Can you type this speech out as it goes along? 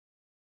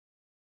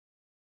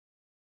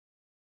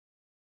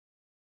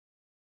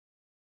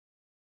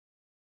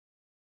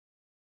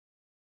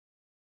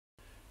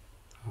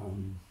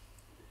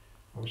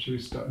how should we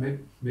start?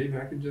 Maybe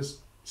I can just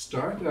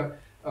start.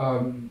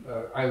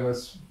 I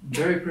was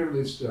very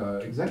privileged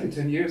exactly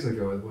 10 years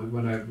ago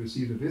when I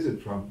received a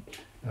visit from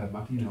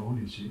Martina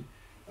Onishi,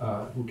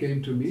 who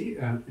came to me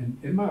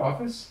in my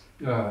office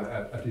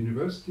at the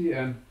university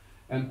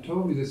and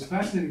told me this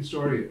fascinating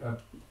story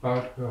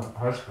about her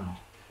husband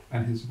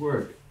and his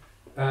work.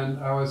 And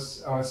I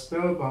was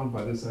spellbound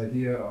by this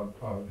idea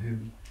of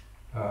him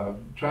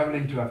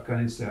traveling to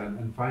Afghanistan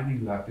and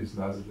finding lapis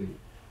lazuli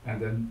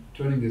and then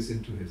turning this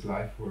into his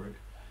life work.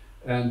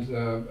 And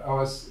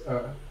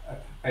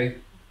I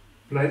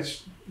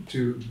pledged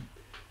to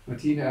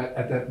Martina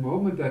at that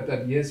moment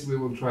that yes, we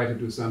will try to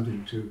do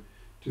something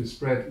to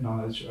spread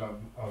knowledge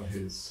of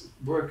his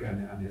work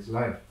and his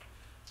life.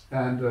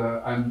 And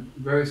I'm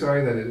very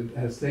sorry that it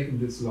has taken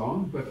this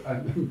long, but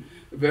I'm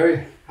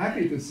very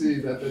happy to see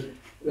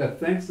that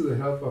thanks to the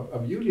help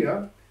of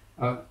Julia,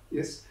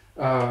 yes,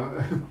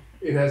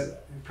 it has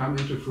come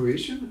into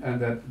fruition,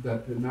 and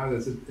that now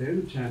there's a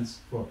chance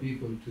for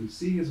people to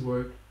see his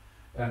work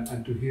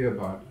and to hear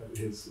about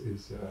his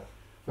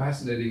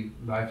fascinating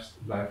life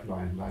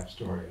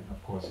story, and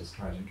of course his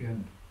tragic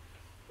end.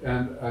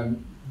 And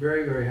I'm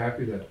very, very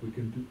happy that we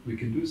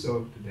can do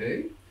so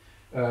today.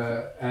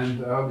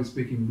 And I'll be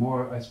speaking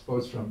more, I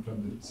suppose, from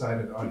the side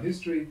of art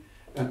history,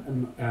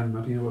 and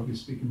Martina will be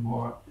speaking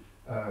more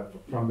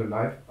from the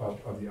life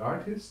of the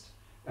artist,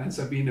 and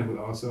Sabine will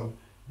also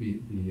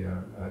be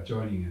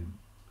joining in.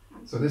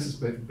 So this is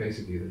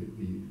basically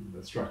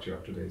the structure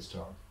of today's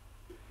talk.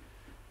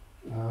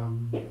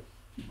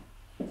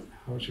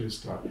 How should we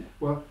start?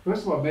 Well,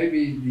 first of all,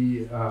 maybe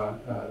the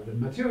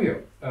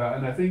material,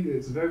 and I think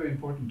it's very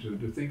important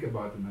to think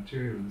about the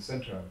material in the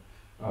center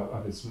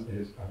of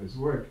his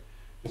work,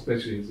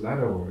 especially his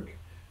latter work.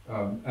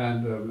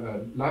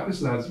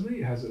 Lapis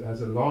lazuli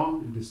has a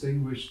long,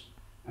 distinguished,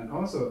 and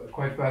also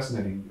quite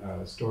fascinating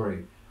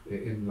story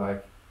in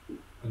life,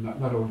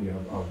 not only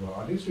of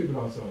art history but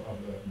also of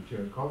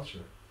material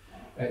culture.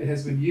 It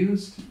has been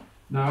used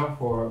now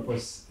for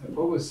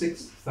over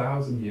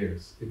 6,000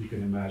 years, if you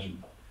can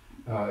imagine.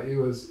 It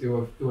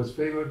was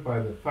favored by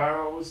the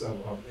pharaohs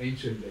of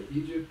ancient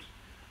Egypt.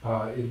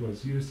 It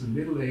was used in the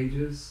Middle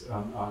Ages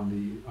on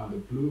the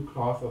blue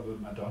cloth of the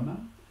Madonna.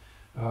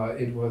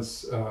 It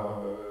was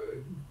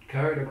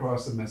carried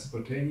across the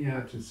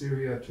Mesopotamia to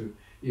Syria to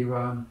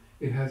Iran.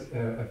 It has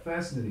a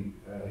fascinating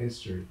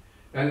history.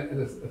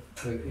 And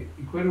the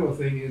incredible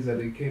thing is that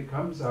it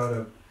comes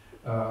out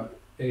of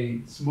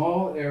a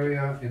small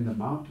area in the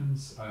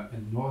mountains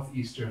in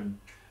northeastern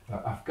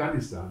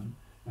Afghanistan,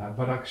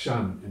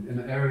 Badakhshan, in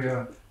an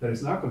area that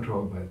is now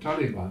controlled by the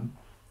Taliban,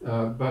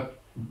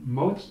 but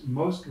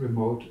most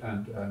remote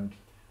and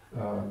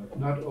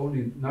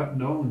not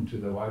known to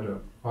the wider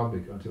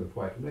public until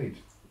quite late.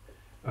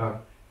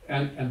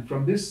 And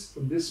from this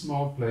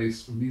small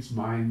place, from these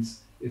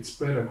mines, it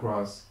spread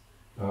across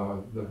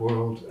the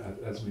world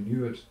as we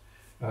knew it.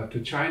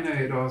 To China,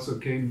 it also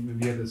came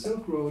via the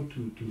Silk Road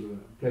to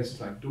places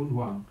like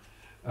Dunhuang,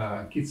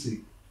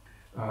 Kizhi,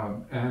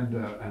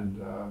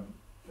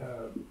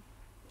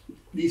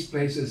 these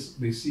places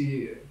we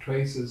see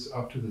traces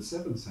up to the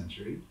 7th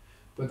century,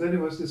 but then it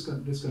was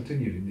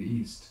discontinued in the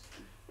East.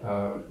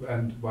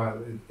 And while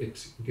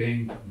it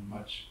gained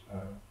much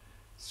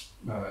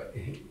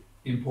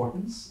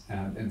importance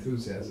and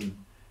enthusiasm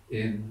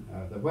in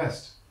the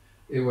West,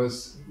 it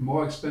was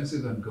more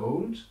expensive than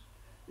gold.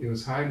 It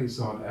was highly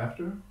sought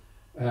after,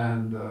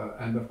 and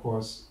of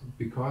course,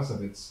 because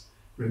of its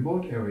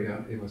remote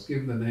area, it was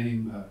given the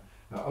name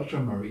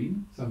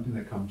ultramarine, something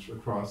that comes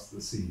across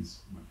the seas.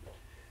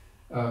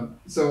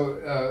 As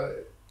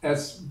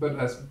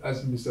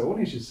Mr.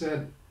 Onishi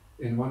said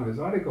in one of his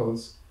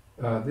articles,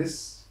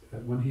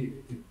 when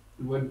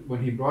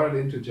he brought it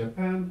into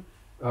Japan,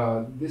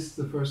 this is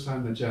the first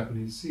time the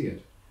Japanese see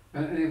it.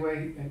 And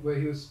anyway,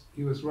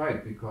 he was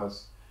right,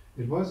 because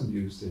it wasn't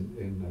used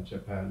in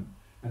Japan,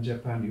 and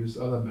Japan used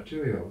other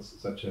materials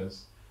such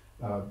as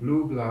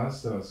blue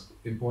glass that was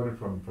imported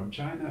from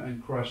China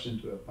and crushed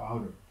into a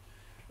powder.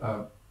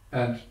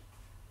 And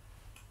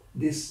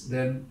this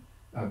then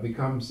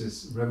becomes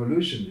this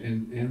revolution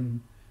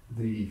in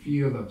the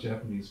field of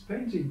Japanese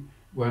painting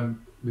when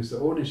Mr.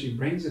 Onishi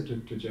brings it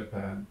to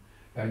Japan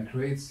and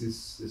creates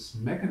this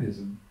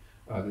mechanism,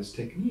 this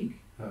technique,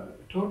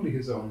 totally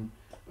his own,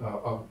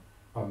 of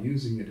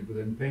using it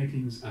within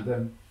paintings and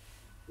then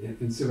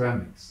in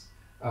ceramics.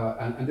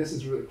 And this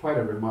is really quite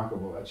a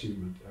remarkable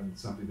achievement, and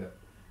something that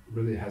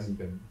really hasn't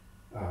been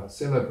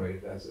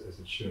celebrated as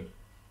it should.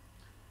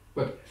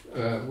 But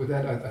with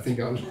that, I think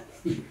I'll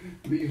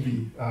leave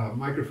the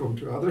microphone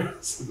to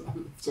others,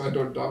 so I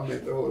don't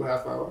dominate the whole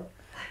half hour.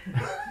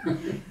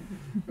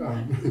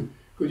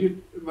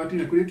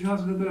 Martina, could you tell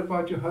us a little bit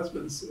about your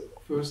husband's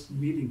first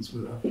meetings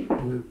with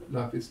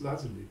lapis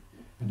lazuli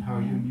and how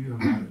you knew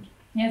about it?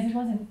 Yes, it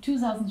was in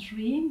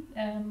 2003.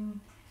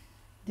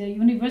 The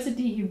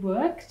university he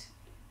worked,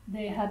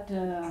 they had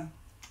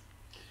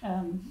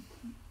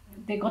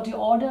they got the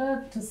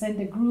order to send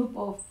a group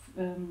of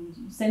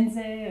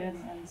sensei and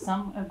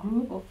a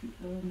group of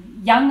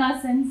younger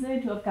sensei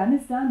to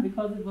Afghanistan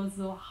because it was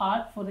so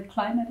hard for the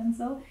climate and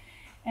so.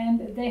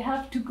 And they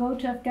have to go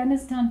to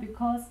Afghanistan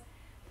because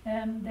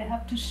they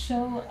have to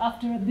show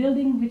after a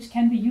building which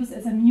can be used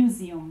as a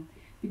museum.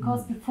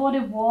 Because before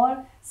the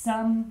war,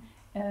 some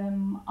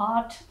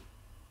art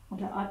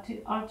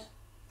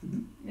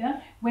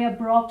were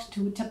brought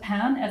to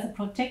Japan as a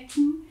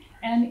protection.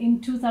 And in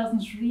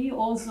 2003,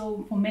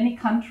 also for many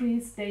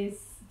countries,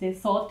 they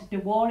thought the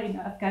war in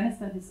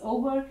Afghanistan is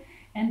over,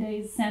 and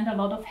they sent a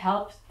lot of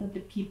help that the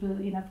people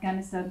in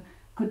Afghanistan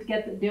could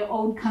get their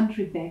own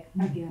country back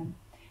again.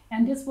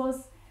 And this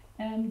was,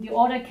 the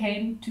order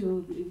came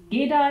to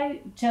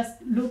Gedai,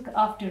 just look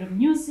after a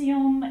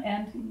museum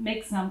and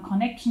make some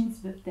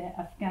connections with the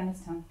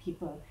Afghanistan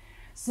people.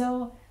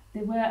 So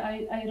there were,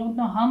 I don't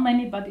know how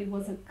many, but it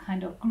was a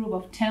kind of group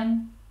of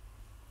 10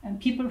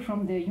 people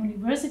from the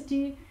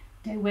university.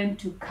 They went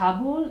to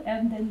Kabul,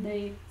 and then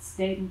they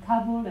stayed in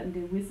Kabul and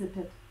they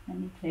visited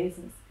many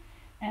places.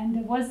 And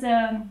there was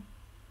a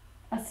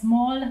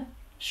small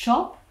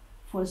shop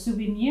for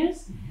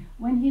souvenirs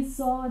when he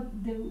saw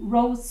the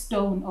rose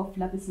stone of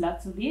lapis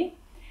lazuli.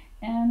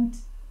 And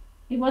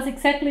it was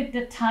exactly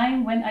the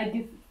time when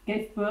I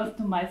gave birth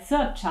to my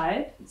third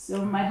child.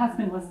 So my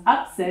husband was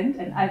absent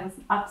and I was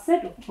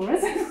upset, of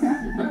course.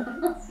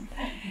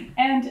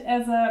 And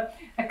as a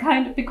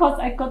kind of, because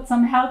I got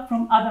some help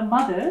from other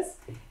mothers,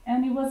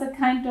 and it was a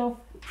kind of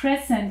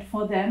present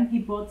for them. He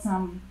bought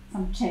some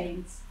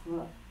chains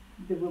for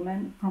the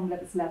woman from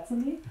lapis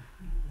lazuli.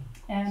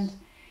 And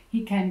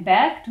he came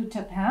back to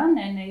Japan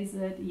and he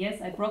said,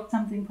 yes, I brought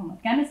something from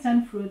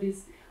Afghanistan for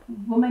this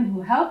woman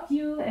who helped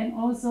you, and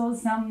also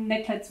some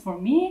necklaces for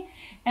me.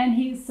 And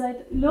he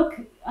said, look,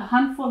 a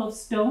handful of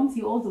stones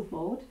he also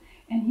bought.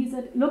 And he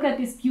said, look at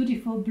these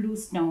beautiful blue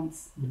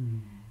stones.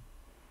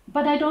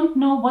 But I don't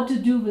know what to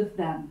do with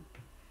them.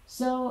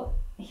 So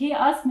he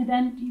asked me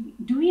then,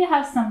 do we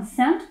have some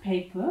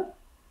sandpaper?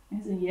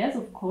 I said, yes,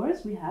 of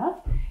course we have.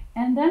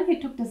 And then he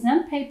took the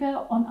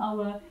sandpaper on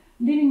our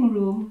living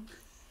room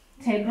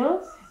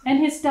table and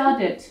he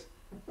started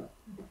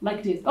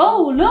like this.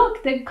 Oh,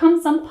 look, there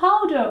comes some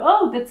powder.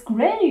 Oh, that's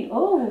great.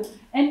 Oh,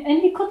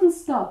 and he couldn't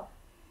stop.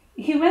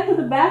 He went to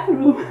the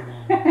bathroom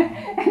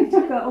and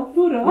took a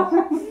ofuro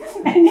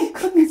and he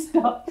couldn't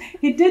stop.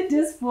 He did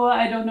this for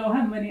I don't know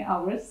how many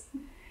hours.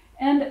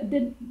 And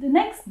the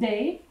next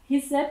day he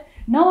said,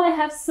 now I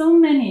have so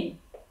many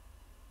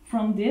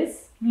from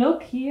this.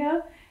 Look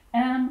here.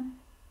 Do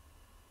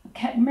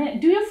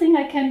you think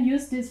I can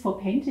use this for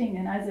painting?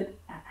 And I said,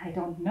 I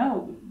don't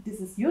know. This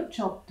is your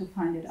job to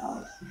find it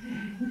out.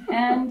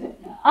 And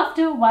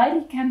after a while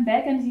he came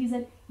back and he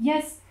said,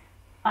 yes,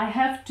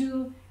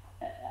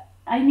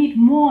 I need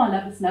more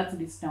lapis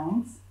lazuli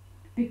stones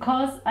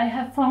because I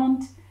have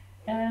found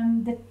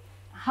the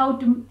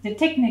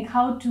technique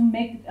how to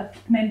make a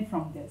pigment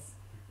from this.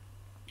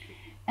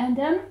 And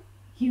then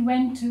he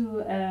went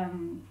to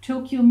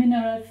Tokyo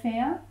Mineral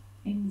Fair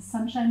in the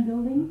Sunshine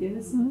Building. There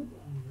is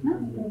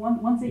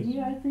once a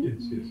year, I think.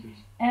 Yes.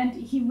 And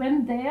he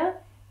went there,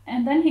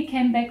 and then he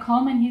came back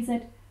home and he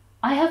said,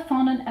 I have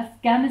found an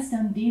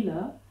Afghanistan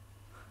dealer.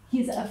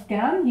 He's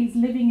Afghan, he's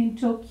living in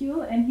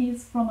Tokyo, and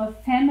he's from a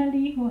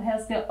family who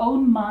has their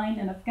own mine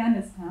in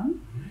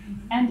Afghanistan.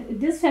 And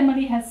this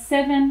family has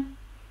 7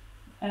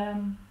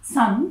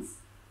 sons,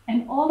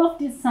 and all of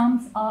these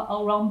sons are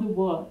around the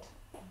world.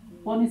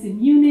 One is in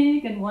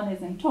Munich, and one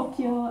is in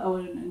Tokyo, or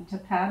in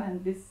Japan,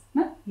 and this,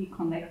 he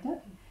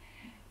connected.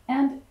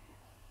 And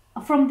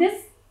from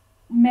this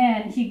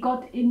man, he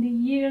got in the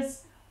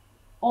years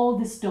all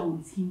the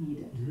stones he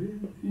needed.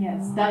 Really?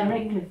 Yes,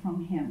 directly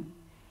from him.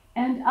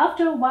 And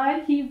after a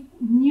while, he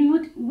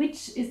knew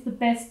which is the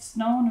best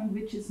stone and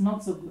which is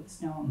not so good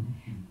stone.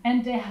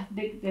 And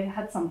they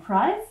had some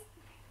price.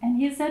 And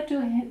he said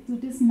to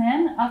this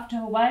man after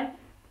a while,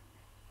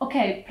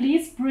 okay,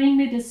 please bring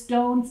me the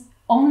stones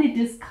only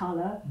this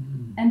color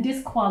and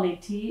this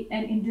quality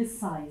and in this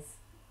size.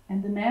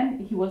 And the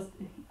man,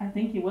 I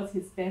think he was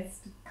his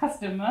best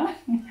customer.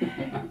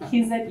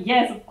 He said,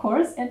 yes, of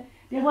course. And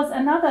there was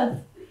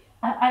another,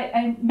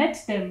 I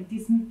met them,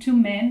 these 2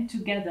 men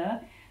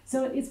together.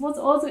 So it was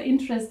also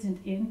interesting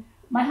in,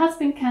 my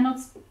husband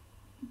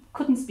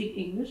couldn't speak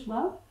English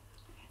well.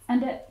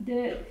 And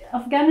the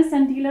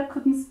Afghanistan dealer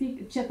couldn't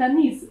speak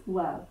Japanese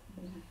well.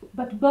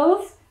 But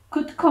both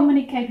could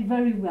communicate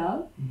very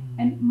well.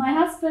 And my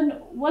husband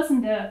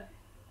wasn't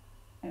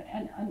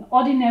an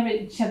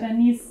ordinary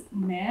Japanese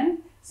man,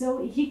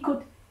 so he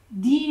could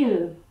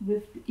deal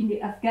with in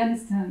the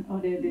Afghanistan or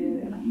the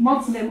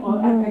Muslim or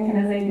can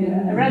I say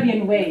the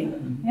Arabian way.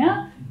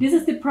 Yeah, this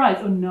is the price.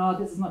 Oh no,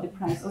 this is not the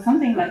price, or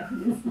something like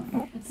this.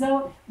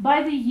 So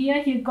by the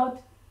year he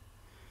got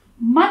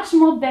much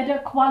more better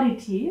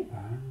quality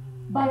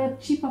by a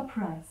cheaper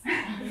price.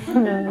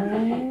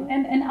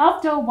 and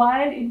after a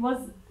while it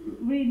was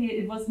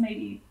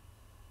maybe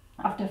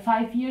after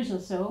 5 years or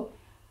so,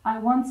 I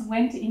once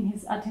went in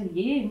his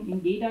atelier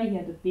in Gedai. He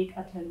had a big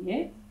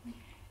atelier,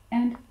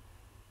 and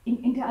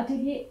in the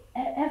atelier,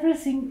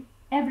 everything,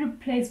 every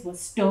place was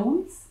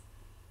stones.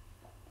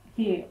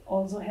 He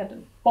also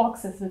had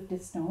boxes with the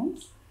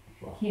stones.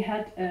 Wow. He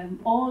had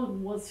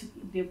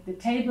the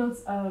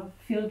tables are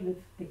filled with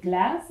the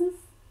glasses,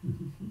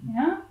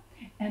 yeah,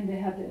 and they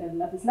had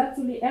lapis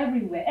lazuli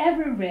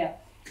everywhere.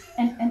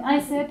 And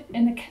I said,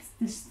 and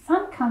the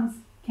sun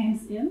came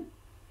in,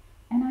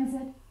 and I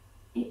said,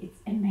 it's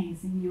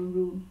amazing, your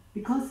room,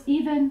 because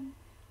even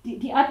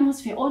the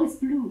atmosphere, all is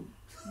blue.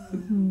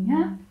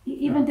 Yeah,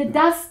 even the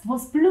dust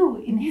was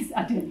blue in his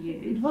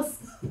atelier. It was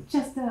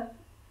just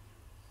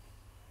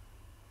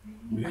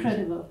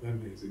incredible,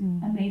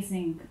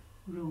 amazing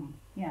room.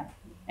 Yeah,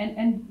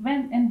 and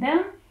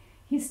then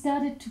he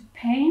started to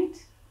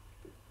paint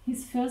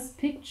his first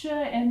picture,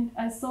 and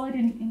I saw it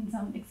in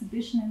some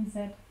exhibition and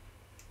said,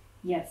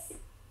 yes,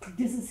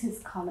 this is his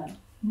color.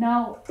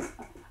 Now,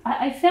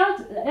 I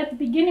felt at the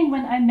beginning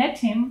when I met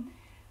him,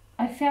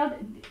 I felt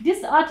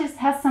this artist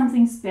has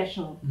something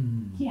special.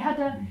 He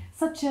had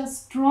such a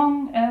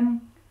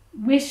strong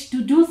wish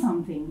to do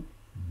something.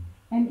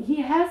 And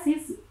he has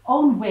his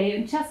own way,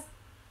 and just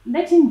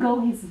let him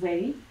go his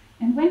way.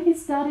 And when he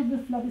started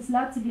with lapis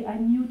lazuli, I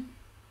knew,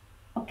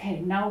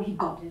 okay, now he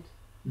got it.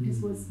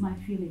 This was my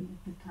feeling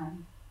at the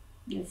time.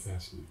 Yes,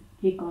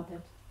 he got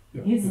it.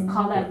 Yeah. His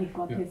color, he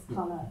got his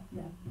color.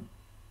 Yeah.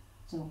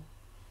 So,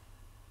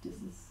 this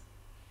is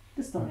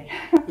the story.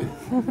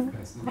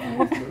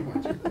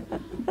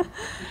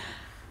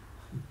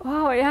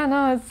 Wow, yeah,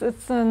 no,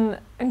 it's an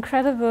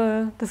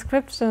incredible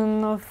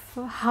description of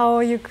how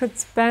you could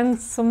spend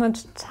so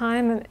much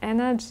time and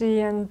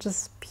energy and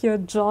just pure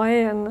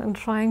joy and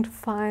trying to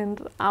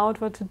find out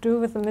what to do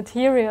with the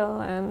material.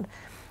 And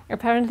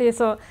apparently,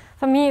 so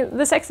for me,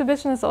 this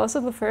exhibition is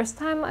also the first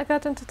time I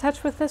got into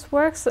touch with his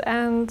works,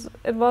 and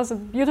it was a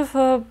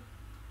beautiful,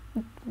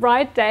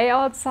 bright day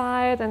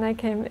outside, and I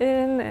came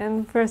in,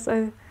 and first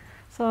I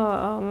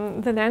saw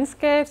the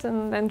landscapes,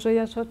 and then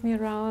Julia showed me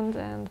around,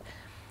 and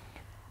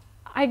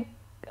I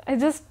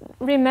just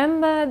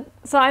remembered,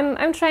 so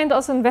I'm trained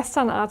also in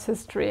Western art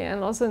history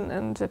and also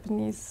in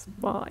Japanese,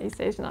 well, East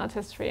Asian art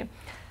history.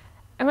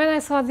 And when I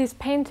saw these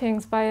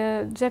paintings by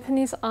a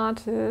Japanese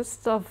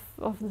artist of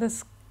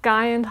this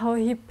guy and how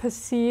he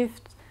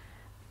perceived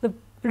the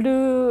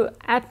blue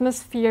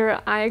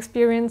atmosphere I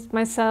experienced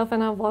myself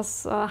when I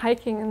was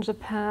hiking in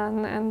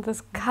Japan, and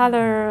this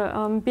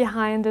color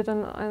behind it,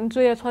 and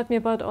Julia told me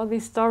about all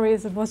these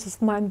stories, it was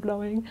just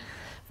mind-blowing.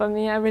 For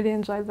me, I really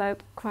enjoyed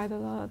that quite a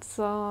lot.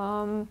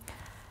 So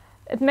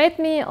it made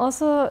me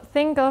also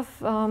think of,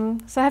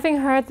 so having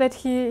heard that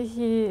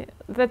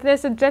that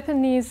there's a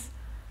Japanese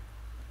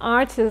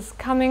artist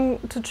coming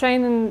to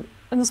train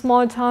in a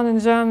small town in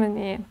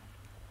Germany,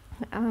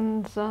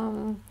 and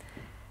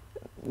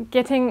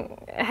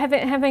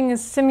having a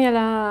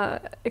similar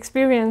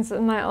experience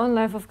in my own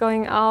life of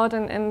going out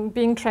and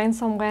being trained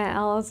somewhere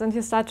else, and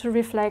you start to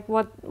reflect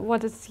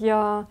what is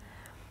your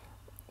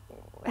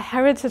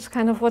heritage,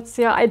 kind of what's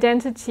your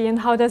identity and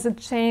how does it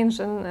change,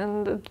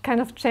 and it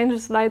kind of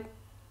changes like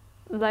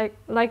the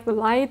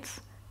light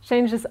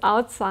changes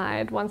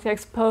outside once you're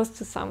exposed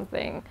to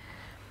something.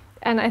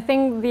 And I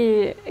think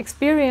the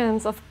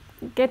experience of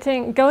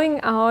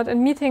going out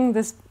and meeting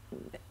this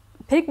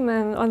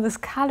pigment or this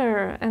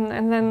color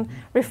and then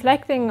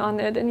reflecting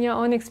on it in your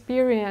own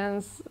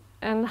experience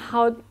and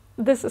how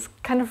this is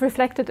kind of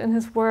reflected in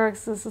his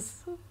works, this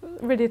is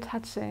really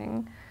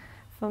touching.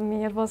 For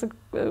me, it was a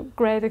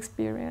great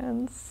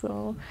experience.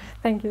 So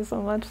thank you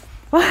so much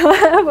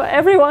for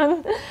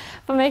everyone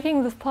for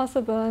making this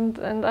possible,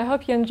 and I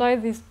hope you enjoy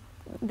these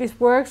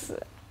works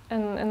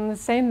in the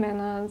same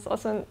manner. It's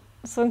also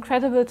so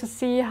incredible to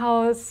see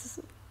how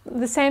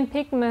the same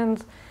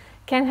pigment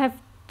can have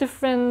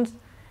different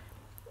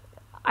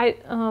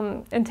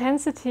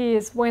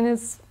intensities when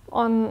it's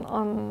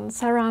on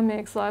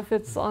ceramics or if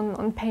it's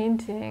on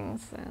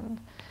paintings.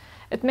 And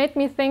it made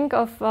me think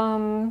of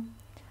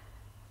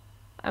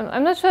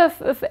I'm not sure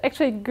if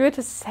actually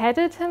Goethe said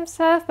it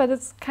himself, but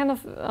it's kind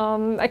of,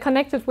 I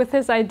connected with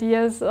his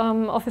ideas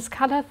of his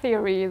color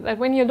theory, that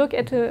when you look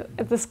at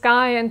the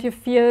sky and you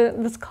feel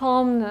this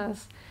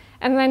calmness,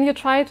 and then you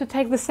try to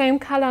take the same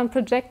color and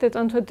project it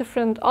onto a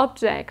different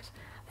object,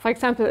 for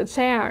example, a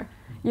chair.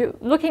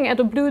 Looking at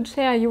a blue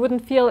chair, you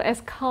wouldn't feel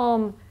as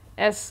calm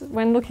as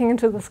when looking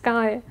into the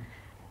sky.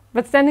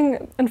 But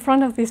standing in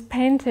front of these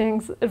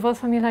paintings, it was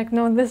for me like,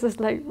 no, this is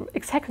like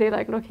exactly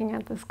like looking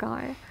at the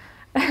sky.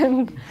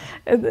 And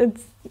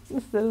it's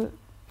so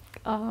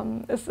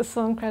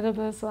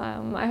incredible. So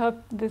I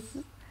hope this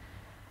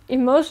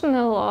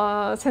emotional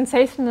or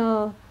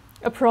sensational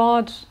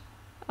approach,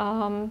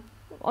 on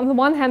the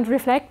one hand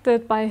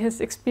reflected by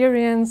his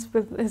experience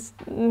with his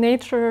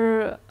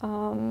nature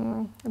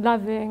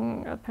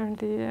loving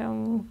apparently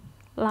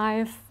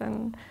life,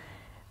 and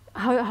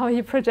how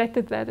he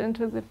projected that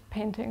into the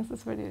paintings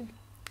is really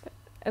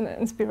an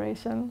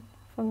inspiration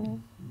for me.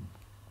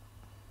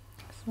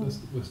 So.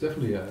 There's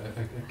definitely a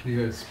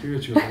clear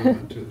spiritual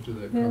element to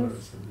the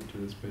colors and to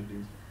this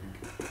painting.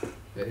 I think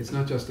it's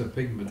not just a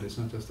pigment, it's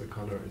not just a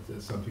color,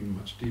 it's something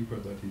much deeper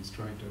that he's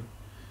trying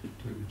to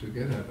to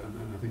get at,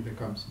 and I think that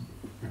comes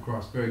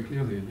across very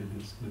clearly in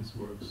his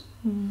works.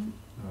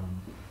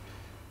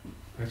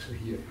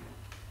 Actually,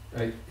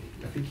 I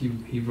think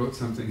he wrote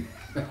something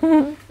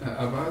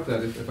about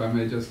that. If I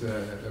may just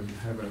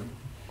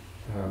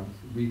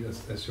read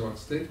a short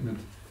statement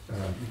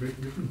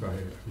written by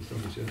Mr.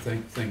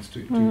 Onishi, thanks to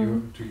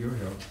your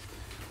help.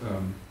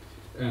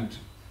 And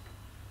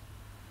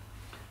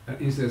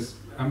he says,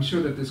 I'm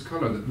sure that this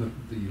color, the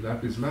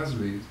lapis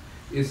lazuli,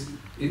 is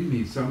in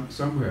me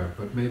somewhere,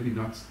 but maybe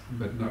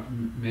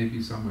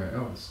maybe somewhere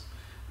else.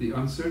 The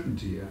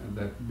uncertainty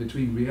that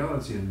between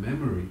reality and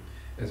memory,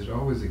 as it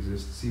always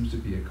exists, seems to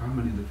be a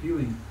common in the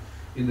feeling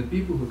in the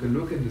people who can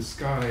look in the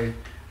sky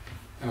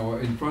or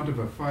in front of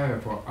a fire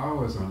for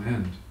hours on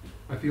end.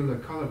 I feel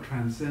that color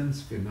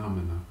transcends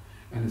phenomena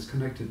and is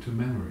connected to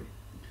memory.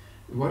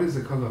 What is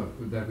the color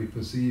that we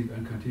perceive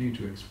and continue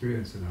to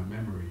experience in our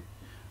memory?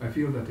 I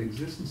feel that the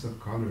existence of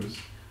colors,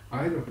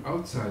 either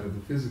outside of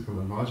the physical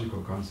and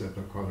logical concept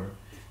of color,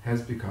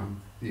 has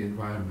become the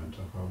environment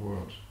of our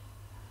world.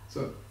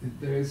 So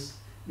there's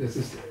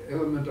this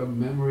element of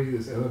memory,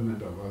 this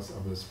element of us,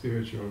 of the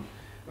spiritual.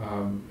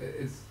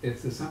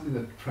 It's something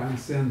that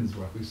transcends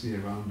what we see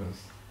around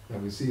us,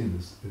 that we see in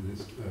this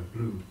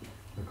blue,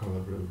 the color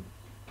blue,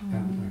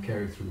 and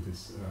carry through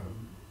this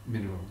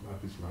mineral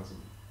lapis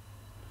lazuli.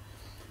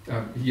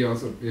 He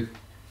also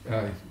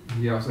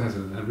has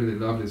a really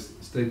lovely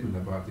statement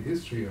about the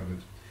history of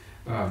it.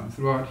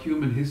 Throughout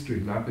human history,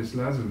 lapis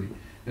lazuli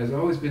has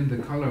always been the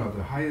color of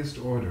the highest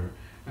order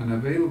and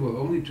available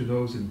only to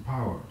those in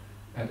power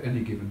at any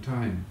given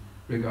time,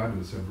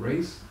 regardless of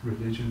race,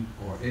 religion,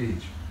 or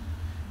age.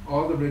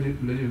 All the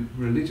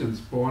religions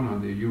born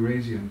on the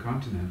Eurasian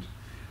continent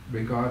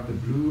regard the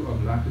blue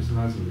of lapis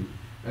lazuli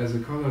as a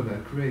color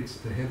that creates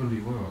the heavenly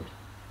world.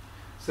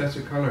 Such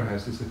a color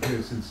has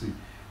disappeared since the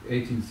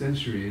 18th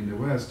century in the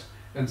West,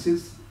 and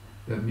since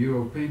the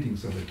mural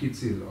paintings of the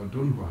Kitsil or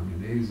Dunhuang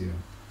in Asia.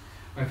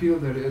 I feel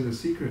there is a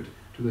secret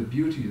to the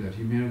beauty that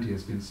humanity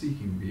has been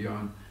seeking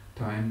beyond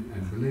time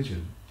and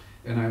religion,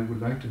 and I would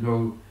like to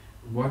know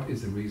what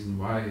is the reason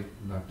why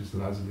lapis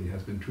lazuli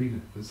has been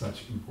treated with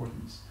such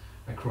importance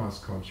across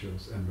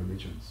cultures and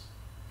religions.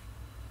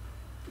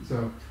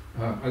 So,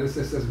 this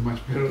says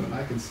much better than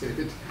I can say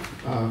it.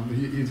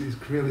 He's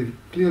clearly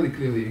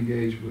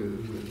engaged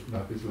with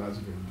lapis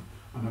lazuli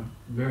on a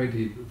very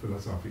deep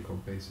philosophical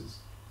basis,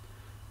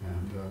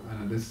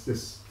 and this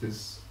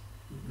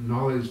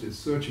knowledge, this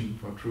searching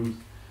for truth,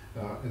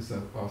 is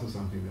also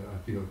something that I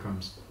feel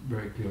comes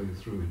very clearly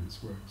through in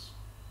his works.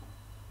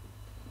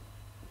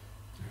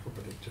 I hope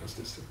I did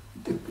justice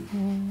to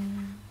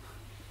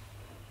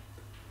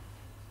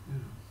yeah.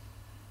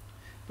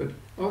 But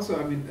also,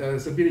 I mean,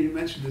 Sabina, you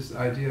mentioned this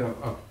idea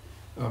of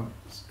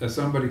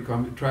somebody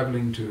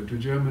traveling to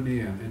Germany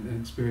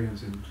and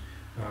experiencing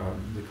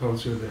the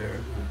culture there,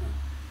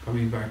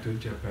 coming back to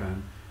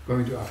Japan,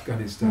 going to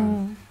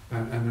Afghanistan,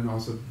 and then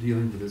also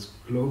dealing with this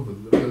global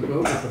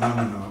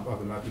phenomenon of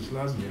the lapis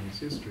lazuli and its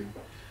history.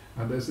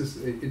 There's this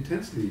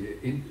intensely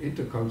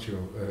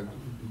intercultural,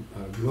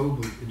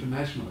 global,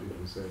 international, if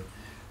you say,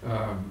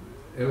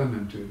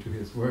 element to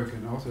his work,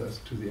 and also as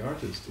to the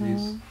artist.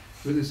 He's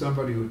really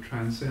somebody who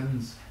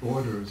transcends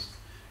borders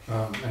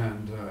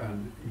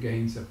and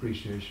gains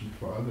appreciation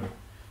for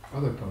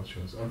other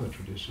cultures, other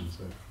traditions.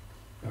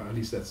 At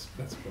least that's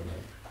what I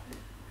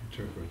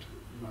interpret.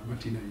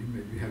 Martina, you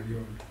maybe have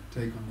your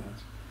take on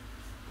that.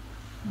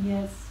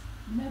 Yes,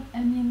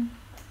 I mean,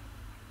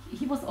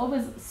 he was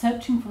always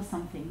searching for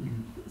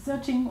something,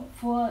 searching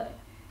for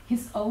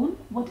his own.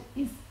 What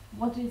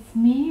is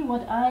me?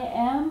 What I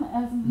am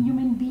as a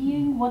human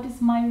being? What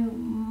is my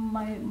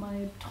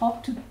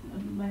talk to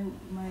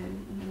my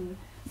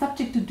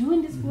subject to do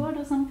in this world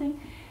or something?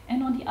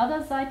 And on the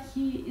other side,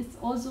 he is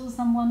also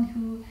someone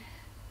who,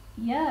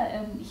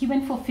 he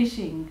went for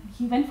fishing.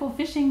 He went for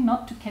fishing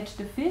not to catch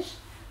the fish,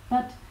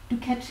 but to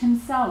catch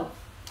himself.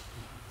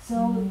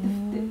 So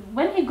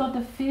when he got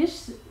the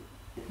fish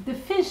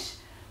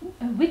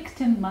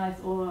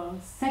victimized or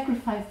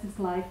sacrificed his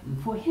life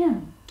for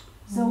him.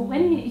 So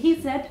when he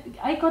said,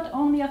 I got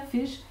only a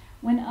fish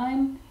when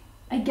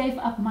I gave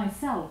up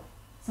myself.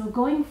 So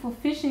going for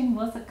fishing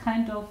was a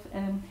kind of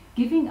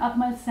giving up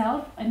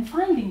myself and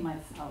finding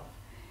myself.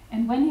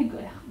 And when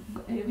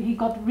he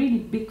got really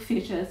big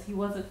fishes, he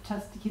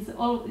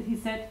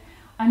said,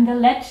 I'm the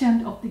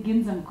legend of the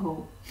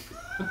Ginzanko.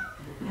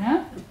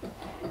 Yeah?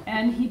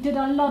 And he did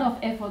a lot of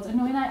efforts.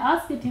 And when I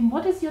asked him,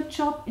 what is your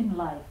job in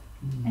life?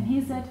 And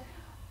he said,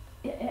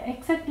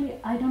 exactly,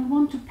 I don't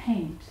want to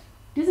paint.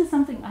 This is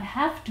something I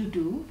have to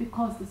do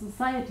because the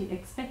society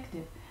expects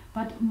it.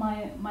 But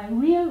my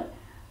real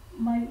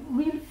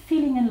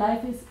feeling in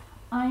life is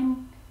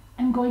I'm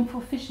going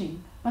for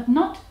fishing, but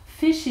not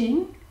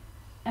fishing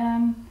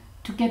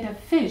to get a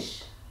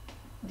fish.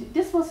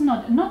 This was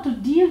not to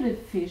deal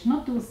with fish,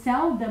 not to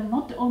sell them,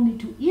 not only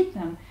to eat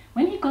them.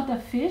 When he got a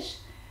fish,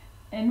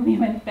 and we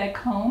went back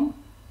home,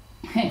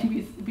 and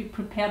we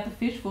prepared the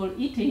fish for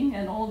eating,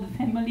 and all the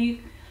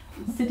family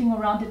sitting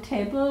around the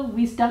table,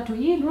 we start to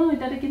eat.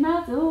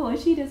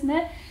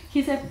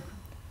 he said,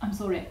 I'm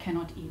sorry, I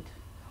cannot eat.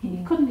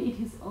 He couldn't eat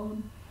his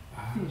own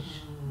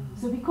fish.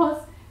 So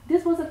because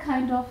this was a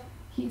kind of,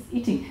 he's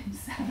eating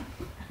himself,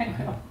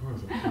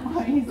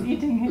 or he's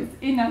eating his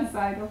inner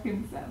side of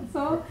himself.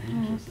 So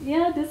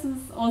yeah, this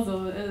is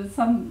also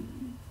some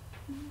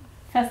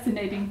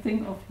fascinating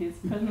thing of his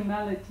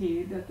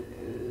personality. That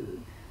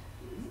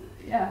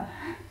yeah.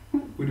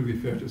 Would it be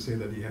fair to say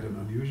that he had an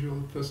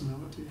unusual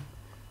personality?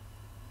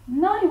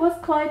 No, he was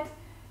quite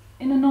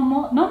in a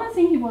normal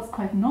thing. He was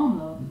quite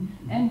normal,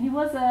 and he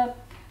was a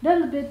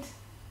little bit.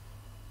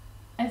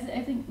 I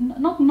think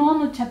not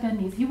normal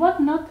Japanese. He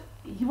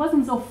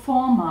wasn't so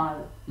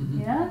formal.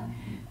 Yeah.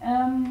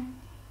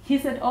 He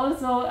said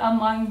also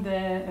among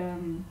the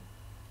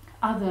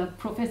other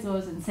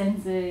professors and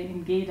sensei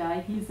in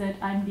Gedai, he said,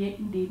 I'm the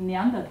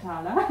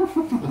Neanderthaler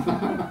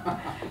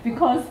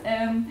because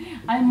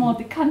I'm more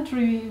the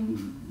country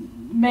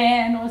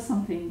man or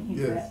something, he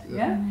said.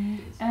 Yeah.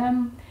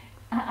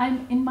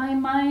 I'm in my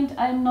mind,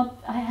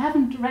 I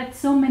haven't read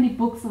so many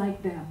books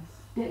like them.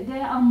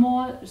 They are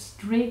more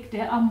strict,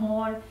 they are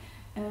more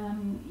how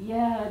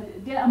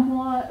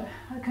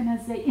can I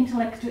say,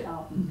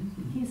 intellectual.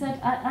 He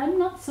said, I'm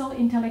not so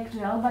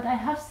intellectual, but I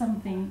have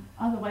something,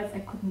 otherwise I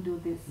couldn't do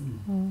this.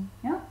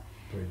 Yeah.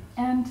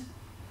 And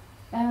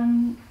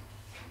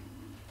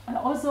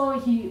also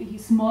he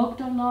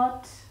smoked a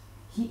lot,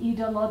 he ate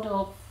a lot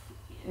of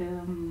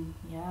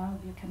how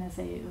can I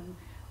say,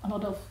 a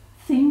lot of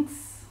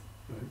things.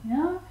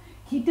 Yeah.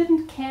 He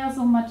didn't care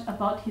so much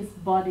about his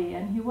body,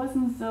 and he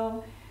wasn't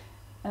so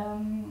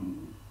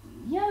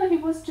he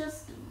was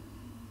just,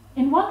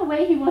 in one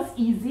way he was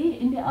easy,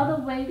 in the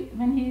other way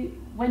when he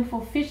went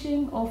for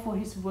fishing or for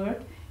his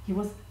work, he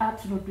was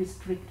absolutely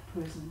strict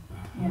person.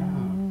 Yeah.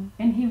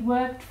 And he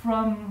worked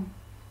from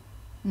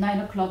 9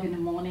 o'clock in the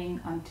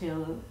morning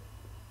until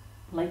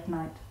late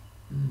night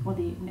for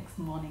the next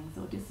morning.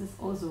 So this is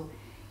also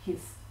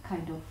his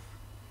kind of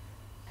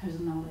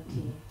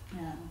personality.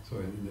 Yeah. So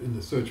in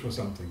the search for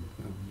something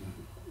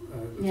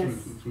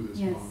through this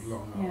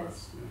long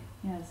hours.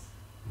 Yes.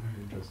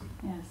 Very interesting.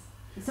 Yes.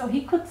 So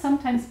he could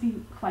sometimes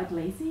be quite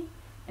lazy,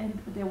 and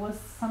there was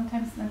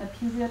sometimes in a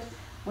period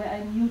where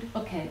I knew,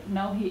 okay,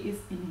 now he is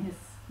in his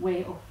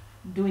way of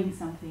doing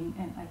something,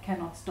 and I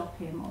cannot stop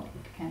him, or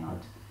it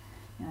cannot.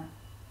 Yeah.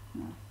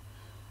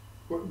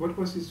 What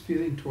was his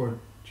feeling toward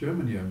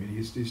Germany? I mean,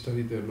 he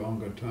studied there a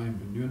longer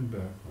time in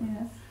Nuremberg.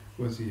 Yes.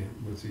 Was he?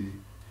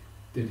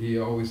 Did he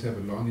always have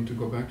a longing to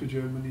go back to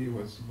Germany?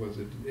 Was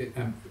it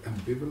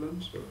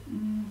ambivalence? Or?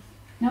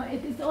 Now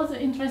it is also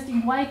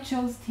interesting why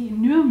chose he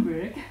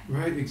Nuremberg.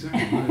 Right,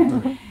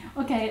 exactly.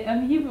 Okay,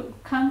 he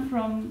come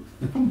from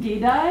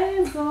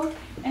Gedai, so,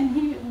 and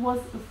he was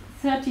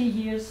 30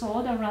 years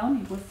old around.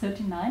 He was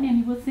 39, and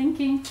he was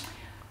thinking,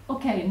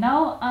 okay,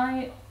 now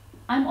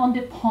I'm on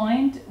the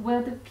point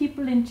where the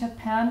people in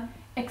Japan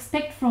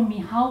expect from me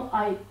how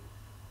I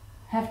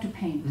have to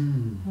paint.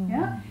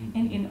 Yeah,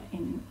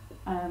 in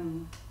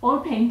all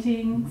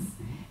paintings,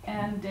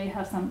 and they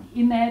have some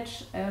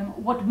image,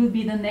 what will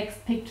be the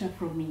next picture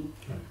from me.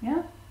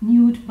 Yeah,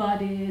 nude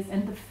bodies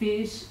and the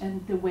fish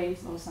and the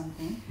waves or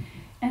something.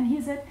 And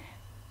he said,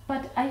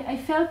 but I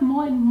felt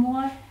more and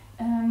more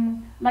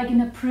like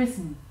in a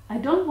prison. I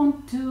don't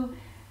want to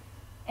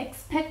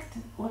expect,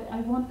 or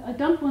I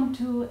don't want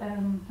to,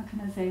 how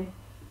can I say,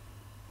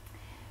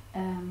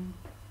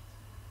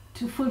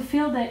 to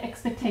fulfill the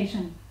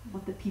expectation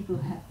what the people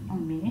have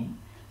on me.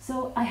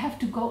 So I have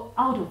to go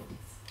out of this.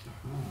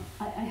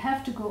 I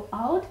have to go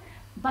out,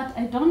 but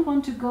I don't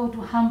want to go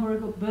to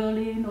Hamburg or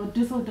Berlin or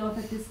Düsseldorf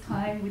at this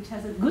time, which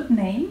has a good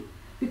name,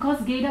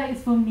 because Gedai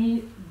is for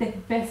me the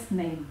best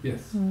name.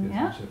 Yes,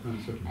 yeah?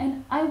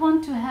 And I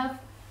want to have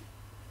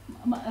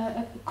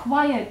a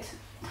quiet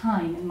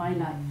time in my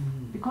life,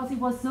 because he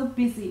was so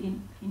busy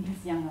in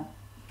his younger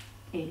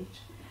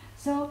age.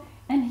 So,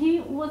 and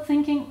he was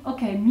thinking,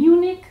 okay,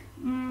 Munich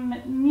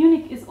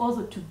is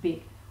also too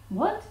big.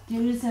 What?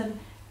 There is an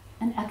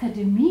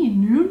academy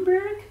in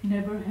Nuremberg?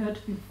 Never heard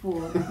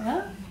before.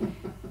 Yeah?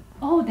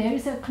 Oh, there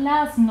is a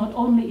class not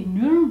only in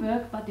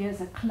Nuremberg, but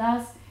there's a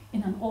class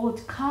in an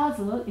old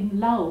castle in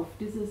Lauf.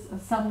 This is a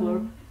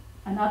suburb,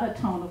 another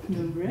town of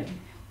Nuremberg.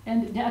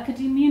 And the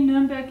academy in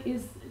Nuremberg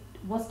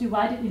was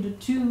divided into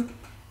two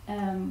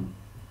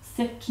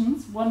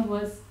sections. One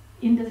was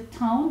in the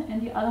town,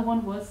 and the other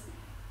one was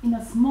in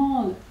a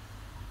small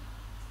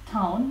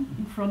town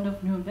in front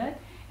of Nuremberg.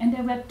 And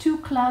there were two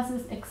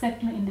classes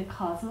exactly in the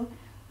castle.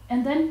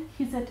 And then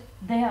he said,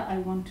 there I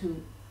want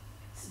to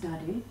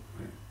study.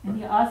 And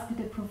he asked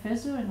the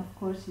professor, and of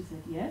course he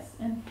said yes.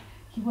 And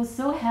he was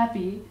so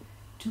happy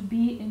to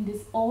be in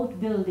this old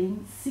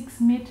building,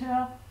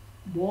 6-meter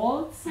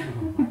walls.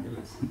 Oh my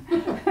goodness.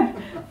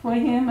 For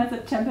him as a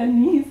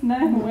Japanese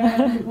man,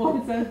 where the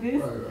walls are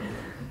this. Right.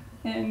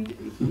 And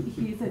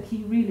he said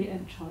he really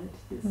enjoyed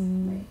this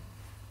way.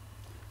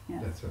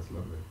 Yeah. That's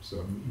lovely.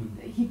 So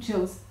he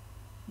chose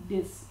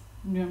this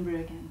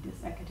Nuremberg and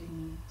this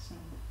academy. So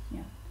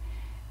yeah.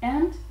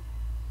 And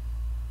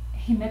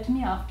he met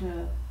me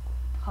after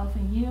half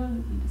a year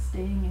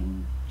staying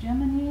in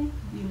Germany.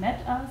 We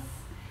met us,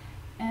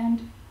 and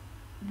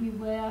we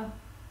were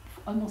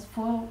almost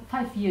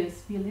 5 years.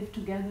 We lived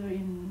together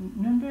in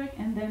Nuremberg,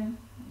 and then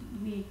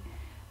we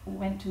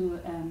went to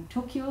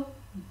Tokyo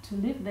to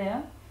live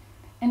there.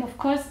 And of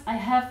course, I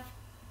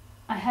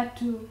had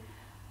to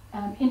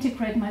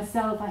integrate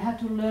myself. I had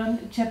to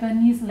learn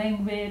Japanese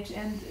language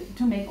and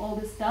to make all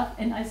this stuff.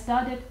 And I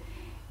started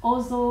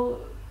also.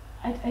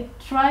 I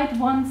tried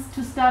once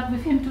to start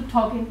with him to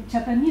talk in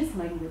Japanese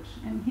language,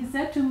 and he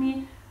said to me,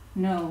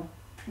 "No,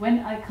 when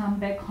I come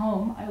back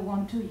home, I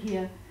want to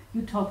hear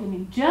you talking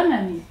in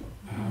German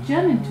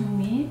to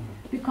me,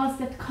 because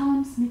that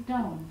calms me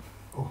down.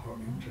 Oh, how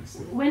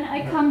interesting. When I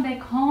come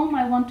back home,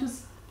 I want to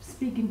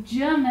speak in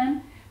German,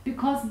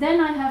 because then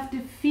I have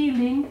the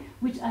feeling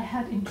which I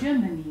had in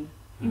Germany.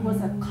 It was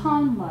a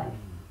calm life."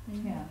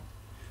 Yeah.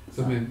 So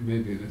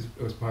maybe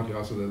it was partly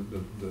also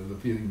the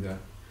feeling that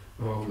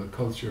the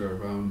culture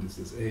around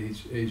this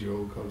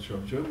age-old culture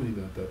of Germany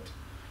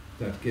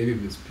that gave him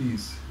this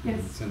peace, Yes.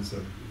 and sense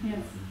of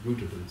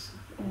rootedness.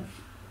 Yes.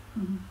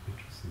 Mm-hmm.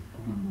 Interesting.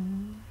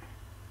 Mm-hmm.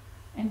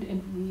 And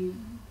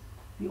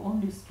we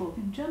only spoke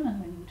in German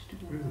language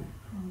together. Really?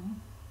 Mm-hmm.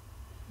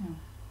 Yeah.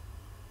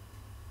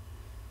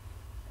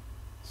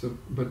 So,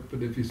 but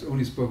if you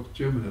only spoke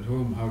German at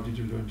home, how did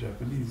you learn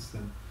Japanese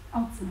then?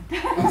 Outside.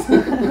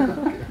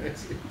 Okay, I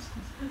see.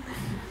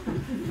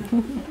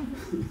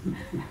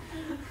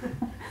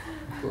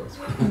 Of course.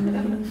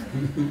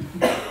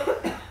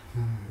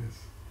 Yes.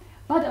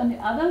 But on the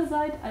other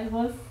side,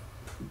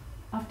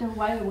 after a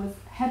while, I was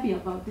happy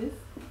about this,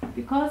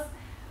 because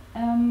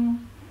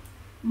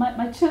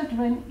my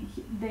children,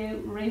 they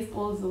raised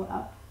also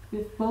up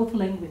with both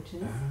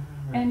languages.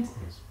 And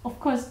of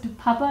course, to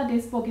Papa, they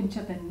spoke in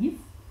Japanese,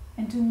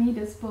 and to me,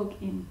 they spoke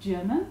in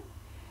German.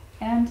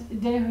 And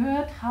they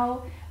heard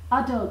how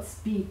adults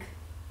speak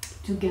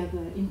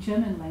together in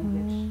German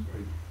language.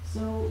 Right.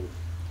 So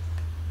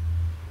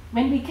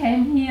when we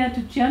came here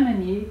to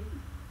Germany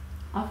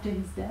after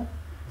his death,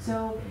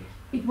 so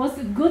it was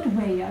a good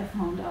way, I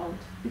found out,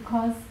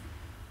 because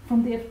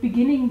from the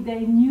beginning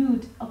they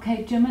knew,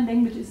 okay, German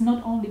language is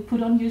not only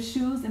put on your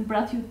shoes and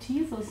brush your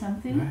teeth or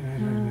something,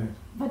 Right.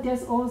 but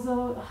there's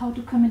also how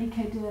to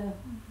communicate the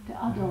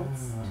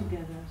adults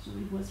together. So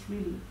it was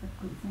really a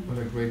good thing. What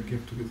a great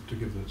gift to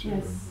give the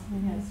children.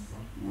 Yes.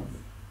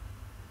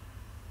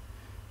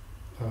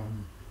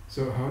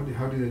 So how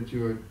did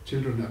your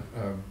children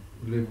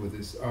live with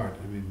this art?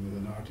 I mean, with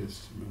an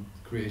artist,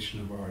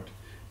 creation of art.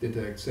 Did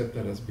they accept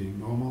that as being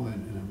normal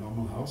in a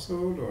normal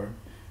household, or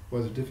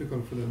was it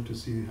difficult for them to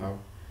see how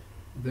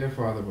their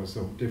father was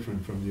so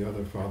different from the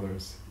other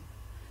fathers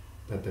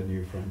that they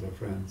knew from their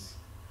friends?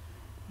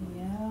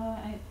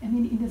 Yeah, I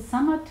mean, in the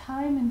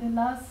summertime, in the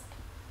last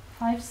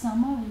 5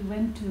 summers, we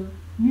went to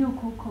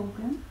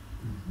Myokokoken.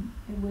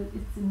 Mm-hmm.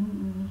 It's in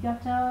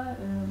Niigata,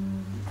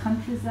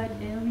 countryside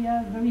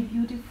area, very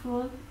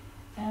beautiful,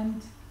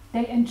 and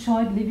they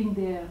enjoyed living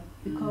there,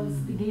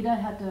 because the Geda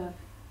had a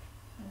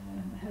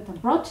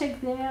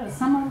project there, a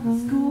summer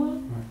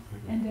school,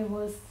 and there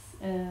was,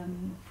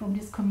 from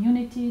this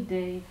community,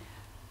 they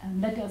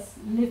let us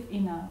live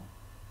in a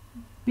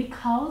big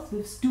house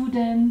with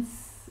students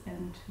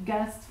and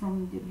guests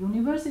from the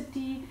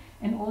university,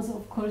 and also,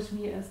 of course,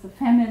 we as the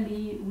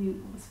family, we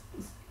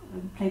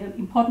played an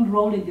important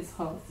role in this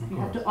house. We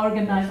had to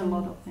organize a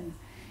lot of things.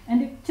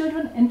 And the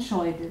children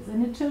enjoyed it,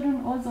 and the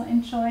children also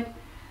enjoyed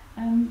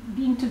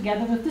being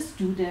together with the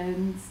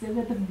students. They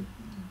were the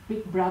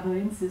big brother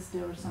and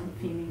sister or some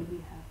feeling we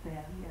have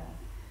there, yeah.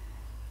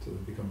 So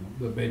they become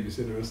the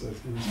babysitters, I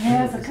think.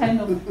 Yes, a kind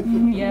of,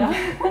 yeah.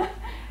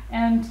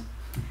 And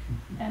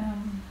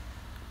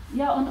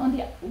on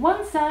the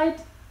one side,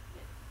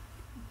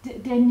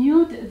 they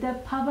knew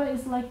that Papa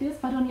is like this,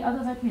 but on the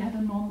other side we had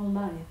a normal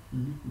life.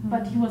 Mm-hmm.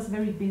 But he was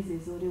very busy,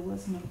 so there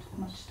was not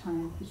much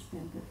time to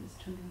spend with his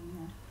children.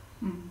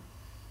 Yeah.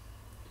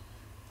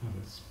 Oh,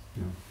 that's,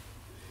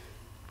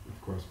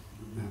 of course,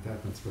 that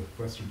happens with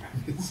Western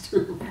families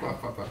too.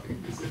 Papa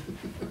things.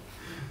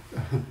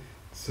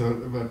 So,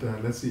 but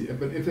let's see.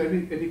 But if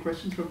any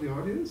questions from the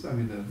audience, I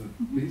mean,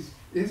 please.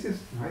 Yes,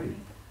 Heidi.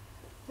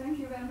 Thank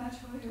you very much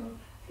for your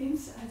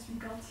insights we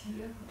got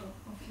here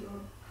of your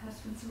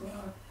husband's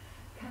work.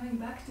 Coming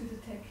back to the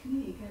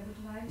technique, I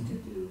would like to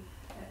do.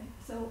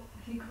 So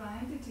he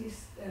grinded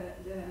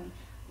the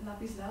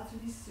lapis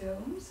lazuli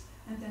stones,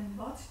 and then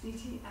what did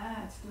he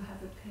add to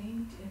have a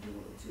paint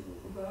to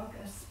work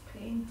as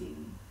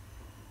painting?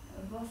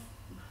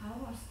 How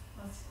was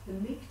the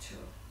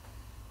mixture?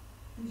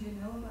 Did you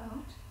know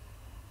about?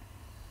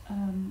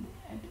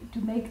 To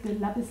make the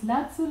lapis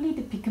lazuli,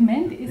 the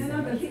pigment is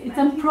it's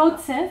a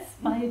process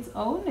by its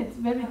own. It's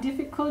very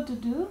difficult to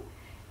do,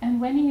 and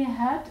when he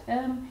had,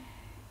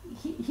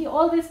 he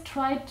always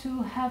tried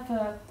to have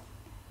the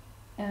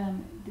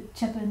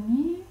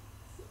Japanese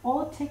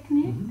old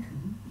technique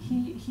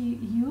he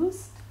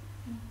used,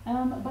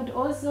 but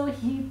also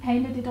he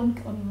painted it on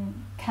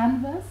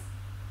canvas,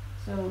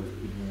 so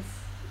it was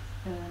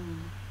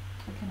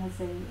how can I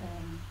say,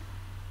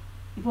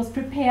 it was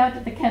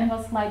prepared, the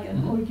canvas, like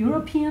an old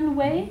European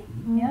way,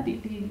 yeah, the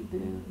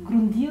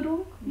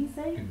Grundierung, we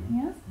say,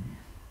 yes.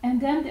 And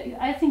then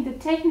I think the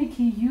technique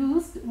he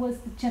used was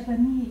the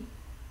Japanese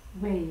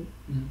way.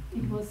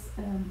 It was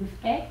with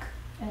egg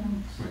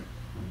and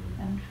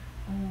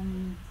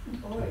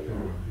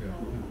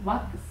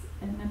wax,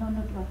 no,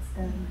 not wax,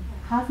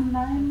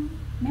 Hasenleim,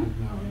 no?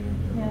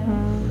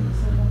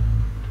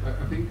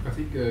 I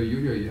think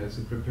Yuya has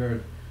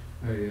prepared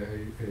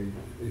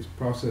his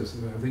process.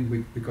 I think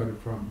we got it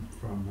from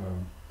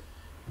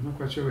I'm not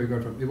quite sure where we got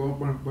it from. It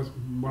was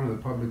one of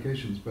the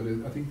publications, but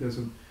I think there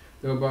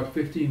were about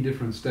 15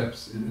 different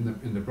steps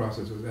in the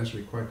process. It was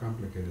actually quite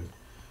complicated,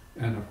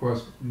 and of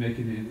course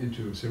making it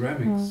into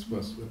ceramics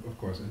was of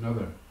course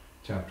another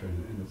chapter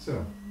in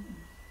itself.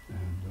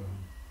 And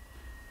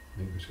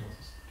maybe we should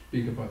also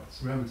speak about the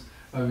ceramics.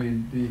 I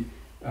mean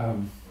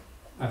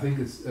I think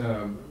it's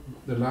the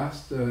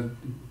last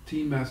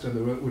tea master, the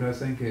Uda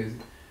Senke,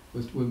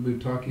 was we're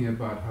talking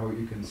about how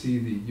you can see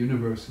the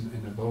universe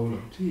in a bowl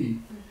of tea.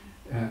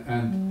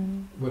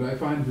 And what I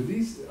find with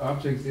these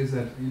objects is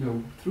that,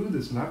 through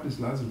this lapis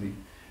lazuli,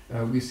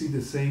 we see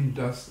the same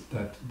dust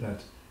that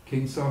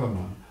King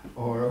Solomon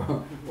or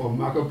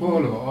Marco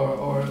Polo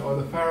or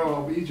the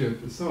Pharaoh of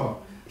Egypt saw.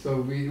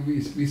 So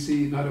we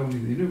see not only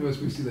the universe,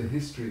 we see the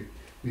history,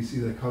 we see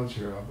the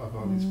culture of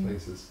all these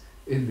places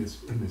in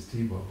this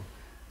tea bowl.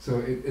 So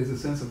it is a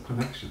sense of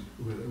connection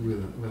with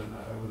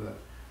a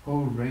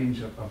whole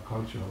range of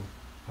cultural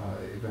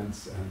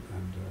events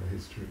and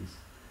histories.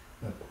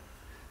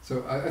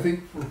 So I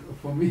think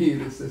for me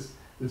this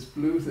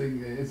blue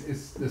thing,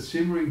 it's the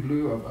shimmering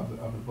blue of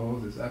the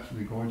bowls is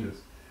absolutely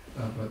gorgeous,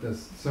 but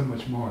there's so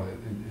much more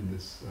in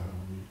this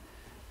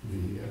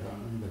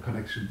the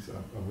connections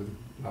with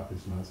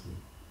lapis lazuli.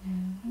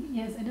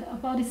 Yes, and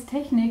about his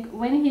technique,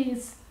 when he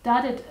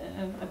started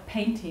a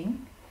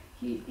painting,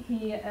 he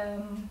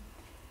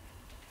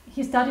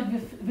started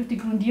with the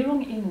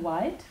Grundierung in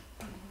white,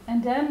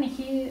 and then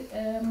he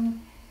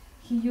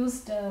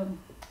used a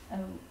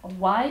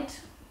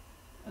white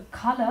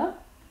color,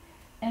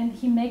 and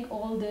he make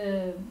all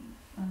the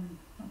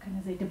how can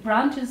I say, the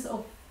branches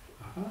of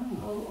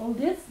all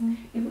this.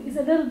 It is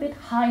a little bit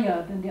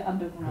higher than the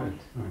underground,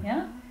 right.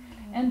 yeah.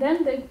 And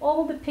then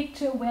all the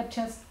picture were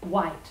just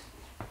white,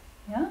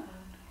 yeah.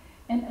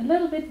 And a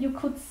little bit you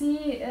could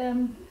see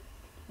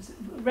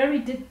very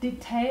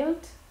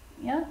detailed,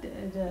 yeah,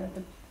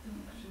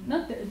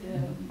 not the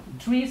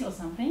trees or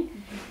something.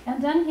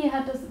 And then he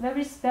had this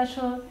very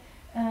special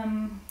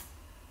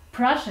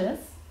brushes,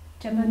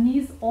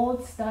 Japanese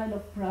old style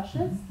of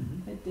brushes,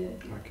 with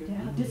they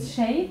have this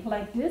shape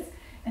like this,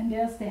 and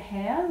there's the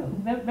hair,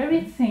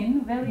 very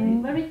thin,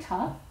 very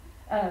tough,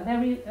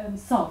 very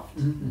soft,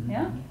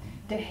 yeah,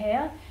 the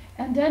hair.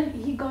 And then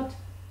he got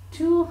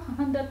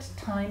 200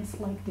 times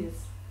like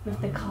this with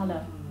the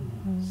color.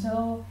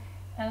 So,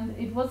 and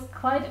it was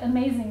quite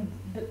amazing.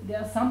 There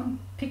are some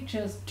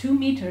pictures 2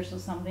 meters or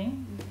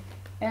something,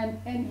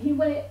 and he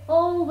went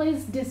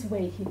always this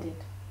way. He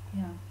did,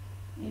 yeah.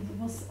 It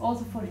was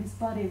also for his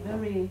body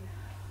very.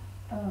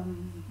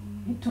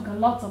 He took a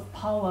lot of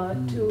power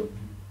to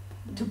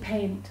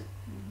paint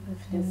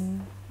with this,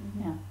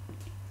 yeah.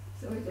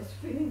 So it was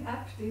filling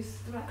up these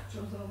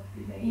structures of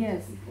the nature.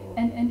 Yes, before.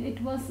 and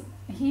it was.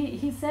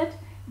 He said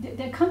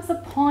there comes a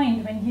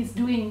point when he's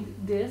doing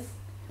this,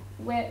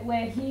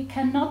 where he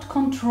cannot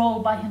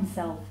control by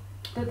himself.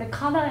 The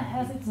color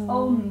has its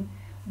own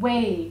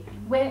way,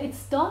 where it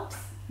stops,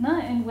 no?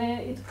 And where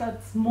it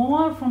gets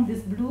more from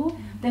this blue,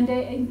 then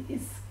there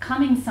is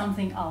coming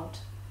something out,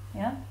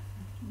 yeah,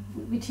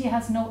 which he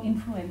has no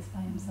influence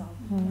by himself.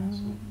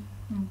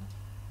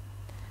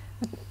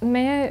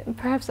 May I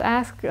perhaps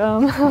ask,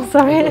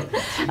 sorry,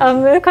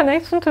 in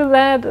connection to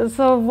that,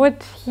 so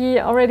would he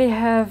already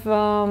have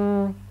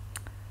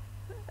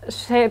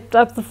shaped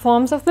up the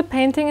forms of the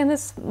painting in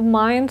his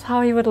mind,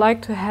 how he would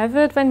like to have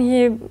it when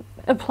he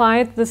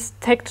applied this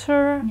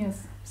texture?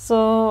 Yes.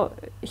 So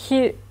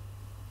he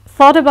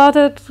thought about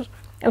it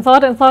and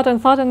thought and thought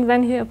and thought, and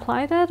then he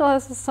applied it, or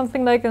is this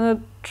something like a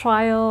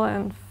trial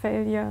and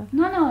failure?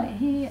 No,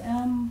 he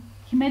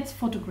made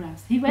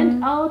photographs. He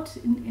went out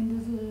in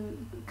the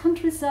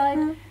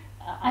countryside.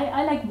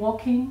 I like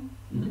walking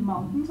in the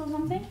mountains or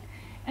something,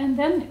 and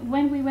then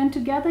when we went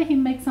together, he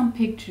made some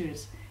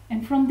pictures.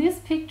 And from these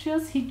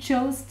pictures, he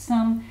chose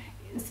some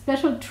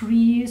special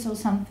trees or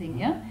something,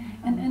 yeah?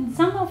 And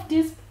some of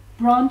these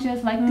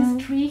branches, like this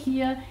tree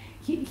here,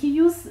 he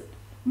used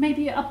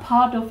maybe a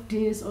part of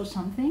this or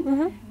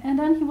something. And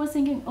then he was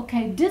thinking,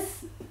 okay,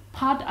 this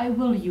part I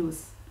will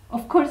use.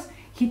 Of course,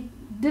 he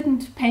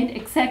didn't paint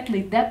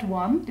exactly that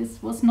one.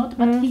 This was not,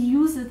 but he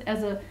used it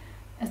as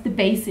the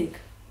basic,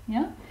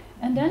 yeah?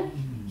 And then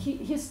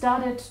he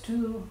started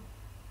to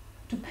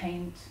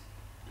paint,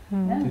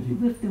 yeah?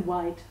 With the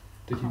white.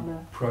 Did he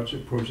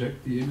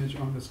project the image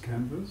on this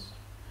canvas?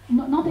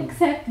 Not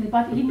exactly,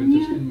 but he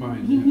knew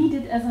he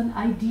needed as an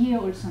idea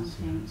or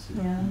something.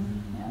 Yeah.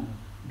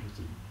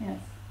 Interesting.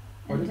 Yes.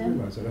 I didn't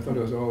realize that. I thought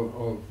it was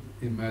all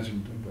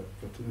imagined, but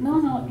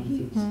no.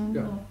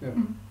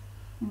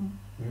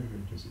 Very, very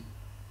interesting.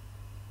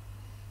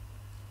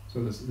 So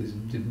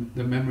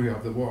the memory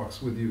of the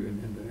walks with you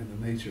in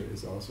the nature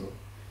is also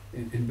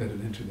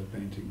embedded into the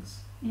paintings.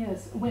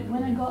 Yes,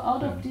 when I go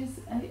out of this,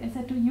 I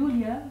said to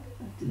Julia,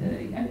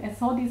 I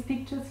saw these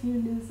pictures here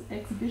in this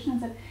exhibition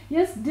and said,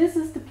 yes, this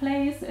is the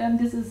place, and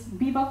this is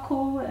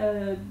Bivako,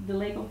 the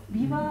lake of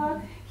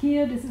Biva.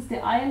 Here, this is the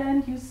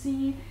island you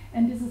see,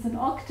 and this is an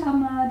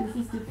Oktama, this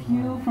is the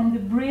view from the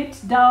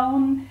bridge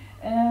down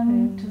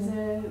to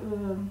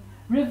the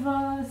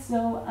river.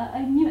 So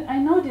I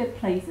know their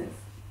places.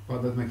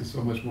 Well, that makes it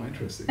so much more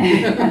interesting.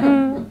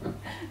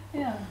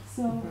 Yeah,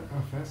 so.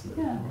 How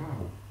fascinating, Yeah.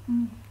 wow.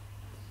 Mm.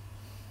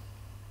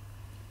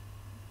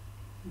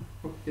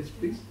 Oh, yes,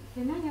 please.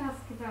 Can I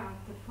ask about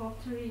the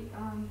pottery?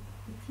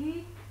 Did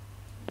he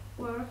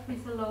work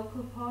with a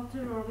local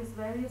potter or with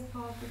various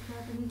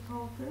Japanese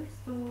potters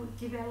to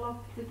develop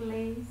the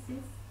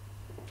glazes?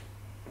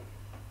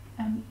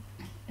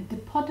 The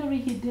pottery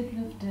he did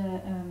with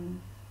the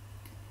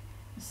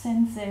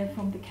sensei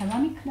from the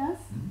ceramic class.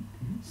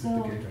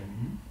 So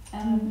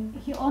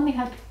he only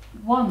had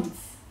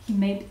once he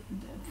made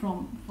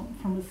from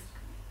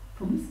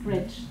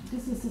scratch.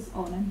 This is his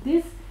own, and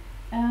this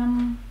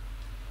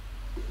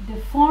the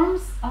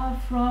forms are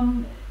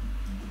from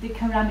the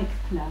ceramic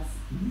class.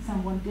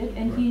 Someone did,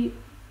 and he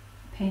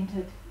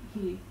painted.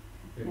 He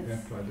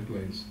applied the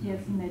glaze.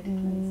 Yes, he made the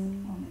glaze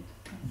on it.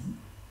 Yes.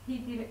 He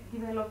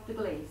developed the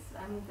glaze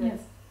and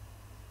Yes.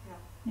 Yeah.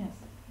 Yes.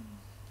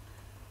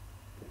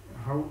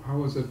 How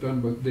was that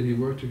done? But did he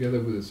work together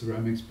with a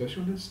ceramic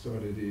specialist, or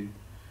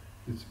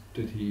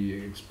did he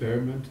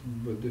experiment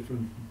with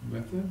different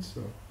methods?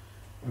 Or,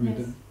 I mean,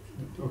 Yes.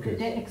 okay.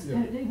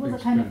 It was a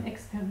kind of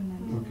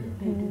experiment. Okay.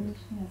 They did.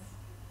 Yes.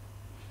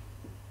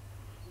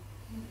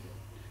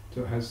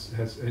 So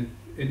has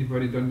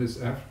anybody done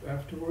this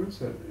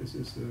afterwards? Is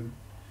this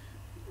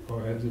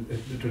or has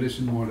the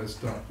tradition more or less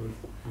stopped with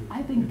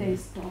I think they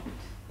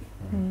stopped.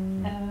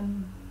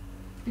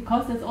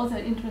 Because there's also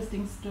an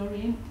interesting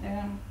story.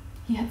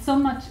 He had so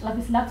much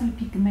lapislazuli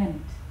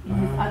pigment in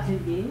his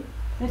atelier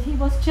that he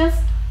was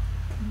just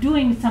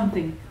doing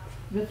something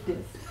with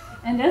this.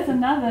 And there's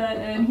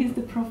another, he's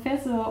the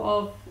professor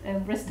of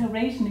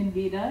restoration in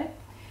Gedai.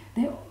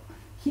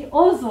 He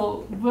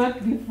also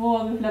worked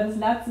before with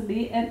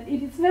lapislazuli, and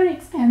it is very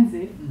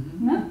expensive.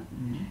 No?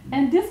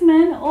 And this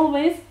man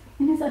always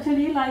in his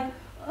atelier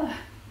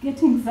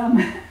getting some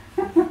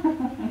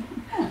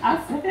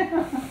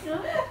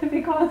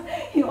because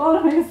he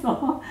always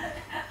saw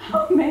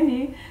how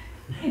many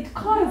it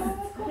costs.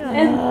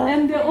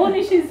 And the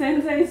Onishi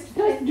sensei is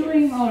just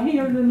doing,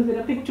 here a little bit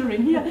of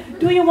picturing here.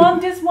 Do you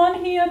want this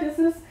one here? This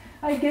is,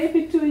 I gave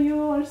it to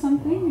you or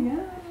something,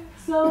 yeah.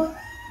 So,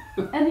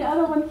 and the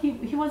other one,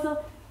 he was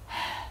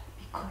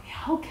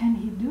how can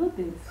he do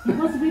this? He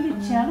was really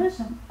jealous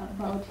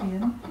about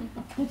him,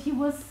 that he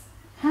was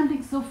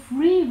handling so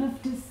free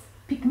with this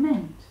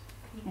pigment.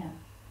 Yeah.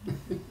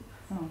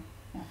 So,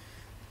 yeah.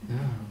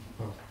 Yeah.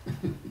 Well,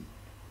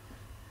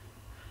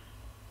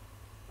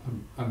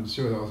 I'm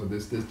sure also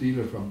this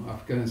dealer from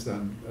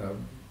Afghanistan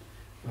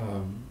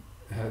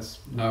has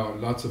now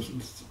lots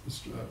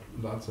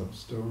of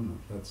stone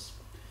that's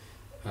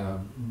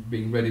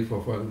being ready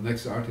for the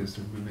next artist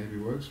who maybe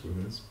works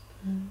with this.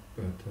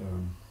 But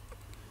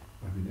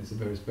I mean, it's a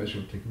very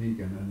special technique,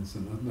 and it's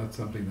not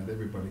something that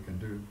everybody can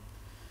do.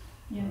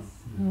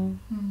 Yes.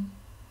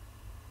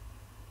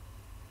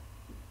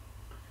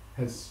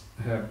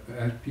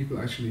 Have people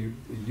actually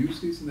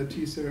used these in the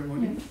tea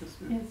ceremony?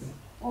 Yes.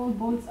 All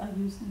bowls are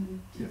used in the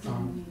tea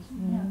ceremonies.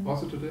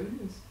 Also today,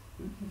 yes.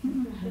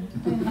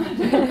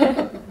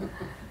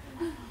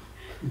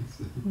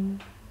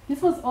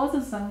 This was also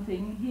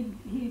something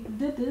he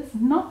did this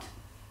not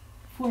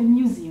for a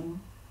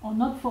museum or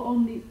not for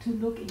only to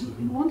look.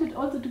 He wanted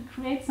also to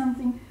create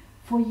something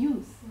for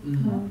use.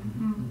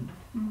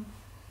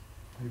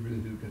 I really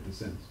do get the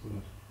sense for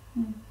that.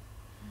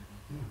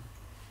 Yeah.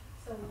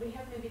 So we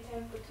have maybe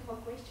time for 2 more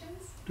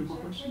questions. 2 more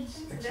questions?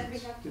 And then we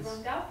have to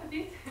round up a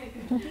bit.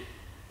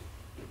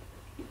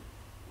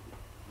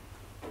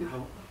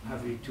 How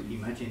have you to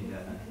imagine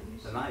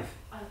the life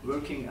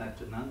working at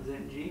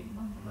Nanzenji,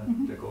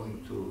 but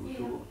going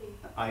to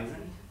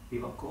island,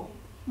 Bivako?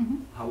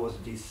 How was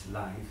this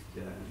life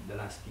the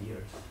last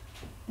years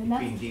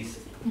between this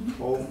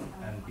home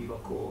and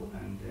Bivako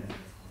and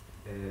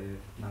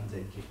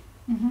Nanzenji?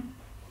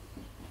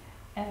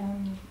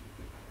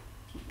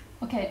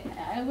 Okay,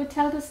 I will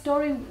tell the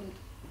story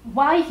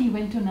why he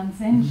went to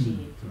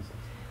Nanzenji.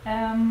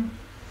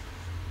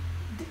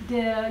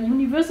 The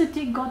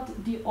university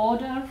got the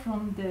order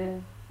from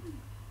the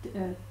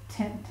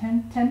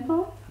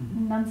temple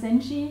in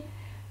Nanzenji.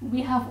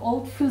 We have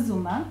old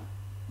fusuma,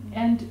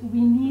 and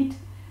we need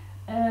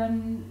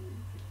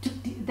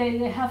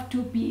they have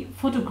to be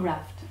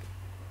photographed.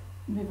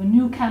 We have a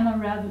new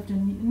camera with the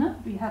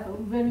we have a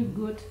very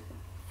good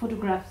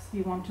photographs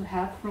we want to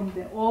have from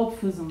the old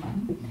fusuma.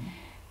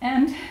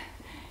 And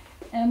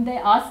they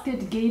asked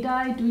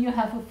Gedai, do you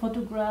have a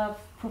photograph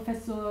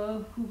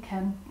professor who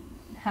can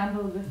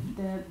handle with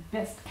the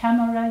best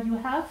camera you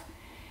have?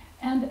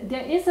 And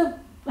there is a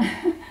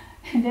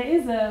there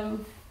is a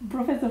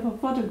professor for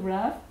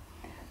photograph,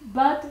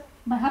 but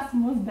my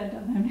husband was better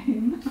than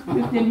him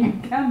with the new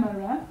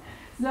camera.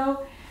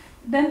 So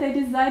then they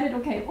decided,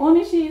 okay,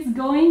 Onishi is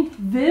going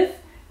with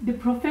the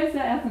professor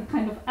as a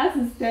kind of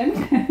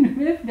assistant and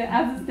with the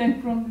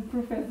assistant from the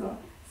professor.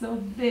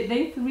 So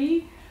they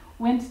three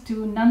went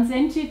to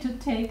Nanzenji to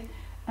take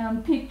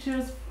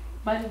pictures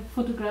by the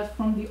photographs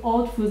from the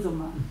old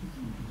Fusuma.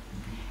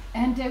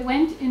 And they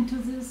went into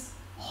this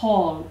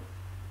hall.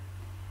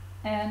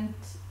 And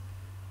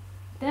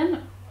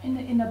then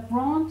in a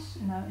branch,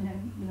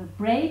 in a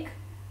break,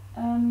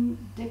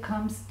 there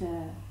comes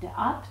the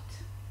abt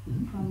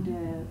from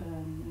the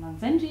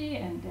Nanzenji,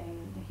 and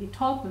he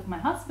talked with my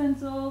husband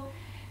so.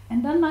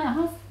 And then my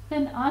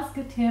husband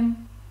asked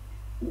him,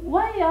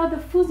 why are the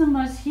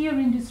Fusumas here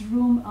in this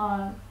room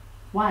are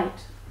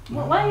white?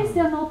 Why is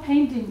there no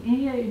painting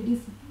here in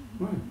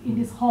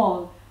this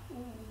hall?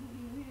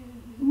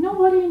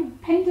 Nobody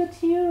painted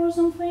here or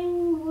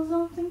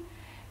something?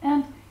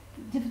 And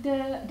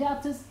the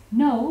abt says,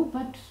 no,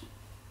 but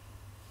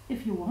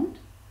if you want.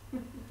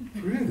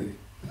 Really?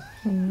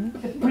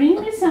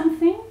 Bring me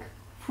something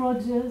for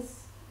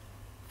this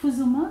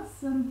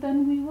Fusumas and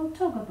then we will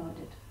talk about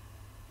it.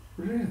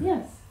 Really?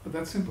 Yes. But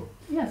that's simple.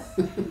 Yes.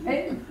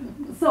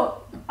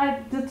 So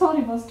the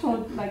story was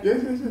told like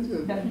Yes.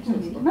 that to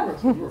me. Of No?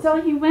 course, of course.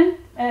 So he went,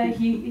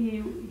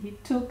 he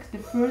took the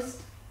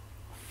first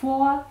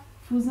 4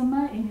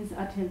 Fusuma in his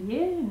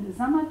atelier in the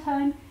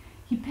summertime.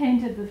 He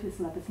painted with his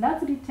lapis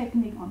lazuli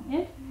technique on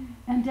it,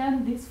 and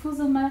then this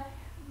Fusuma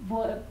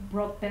were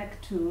brought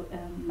back to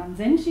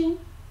Nanzenji.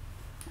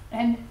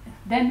 And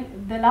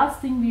then the last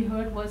thing we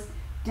heard was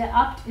the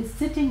abt is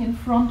sitting in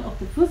front of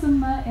the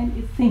Fusuma and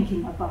is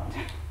thinking about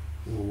it.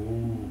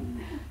 Oh.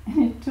 And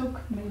it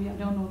took maybe, I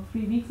don't know,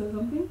 3 weeks or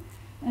something.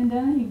 And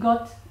then he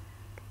got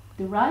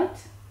the right,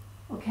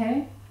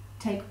 okay,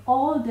 take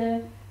all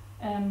the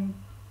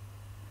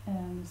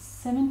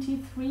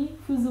 73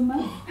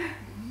 Fusuma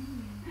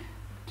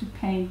to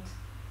paint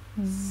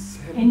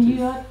a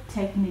new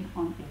technique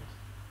on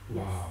it.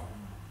 Wow.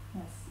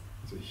 Yes.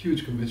 It's a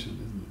huge commission,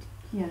 isn't it?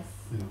 Yes.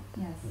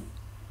 Yeah. Yes.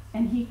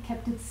 And he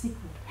kept it secret.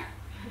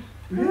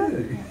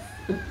 Really?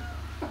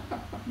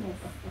 Yes.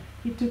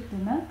 He took the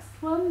next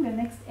one, the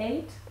next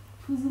 8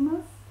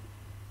 Fusumas,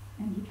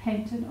 and he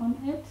painted on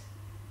it.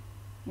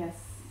 Yes.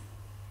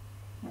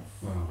 Yes.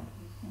 Wow.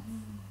 Yes.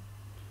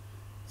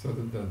 So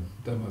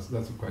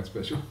that's a quite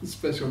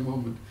special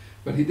moment.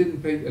 But he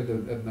didn't paint at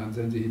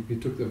Nanzenji. He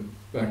took them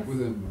back Yes.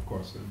 with him, of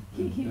course.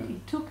 He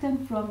took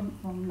them from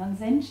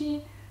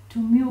Nanzenji to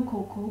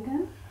Myoko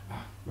Kogen.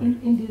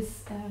 Right. In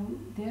this,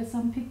 there's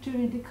some picture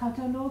in the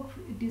catalog.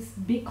 This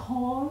big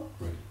hall.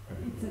 Right.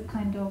 It's a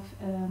kind of,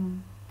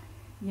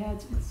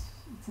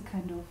 it's a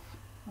kind of,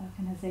 how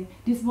can I say?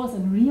 This was a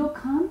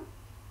ryokan,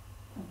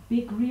 a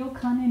big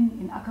ryokan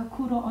in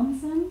Akakuro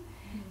Onsen,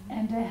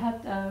 and they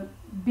had a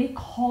big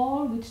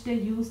hall which they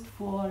used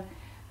for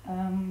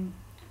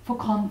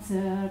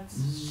concerts,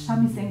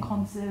 shamisen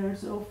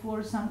concerts, or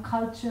for some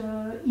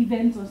culture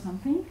events or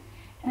something.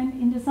 And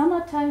in the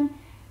summertime,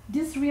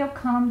 this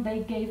ryokan, they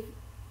gave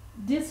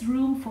this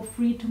room for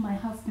free to my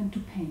husband to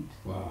paint.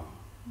 Wow,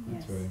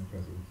 that's Yes. very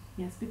impressive.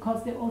 Yes,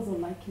 because they also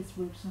like his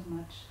work so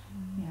much.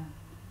 Yeah.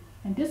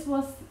 And this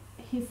was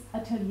his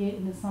atelier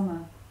in the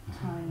summer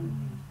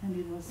time, and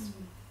it was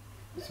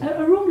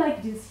a room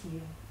like this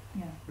here.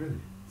 Yeah.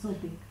 Really? So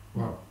big.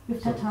 Wow.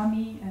 With So-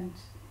 tatami and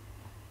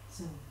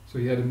so. So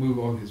he had to move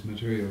all his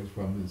materials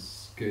from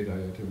his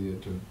Geidai atelier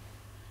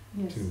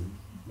Yes.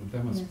 but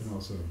that must have Yes. been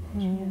also a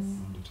large Yes.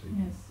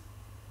 undertaking. Yes.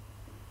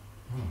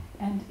 Wow.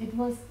 And it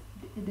was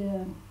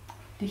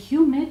the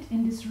humid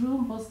in this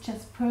room was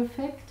just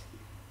perfect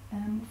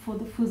for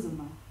the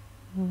Fusuma.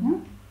 Yeah?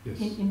 Yes.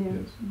 In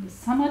yes. the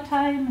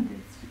summertime,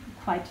 it's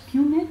quite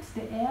humid,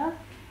 the air,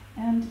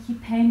 and he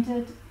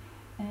painted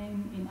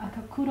in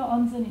Akakuro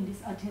Onsen, in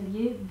this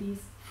atelier,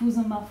 these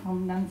Fusuma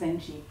from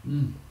Nanzenji.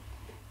 Mm.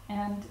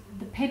 And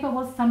the paper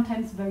was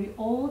sometimes very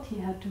old, he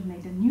had to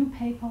make a new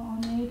paper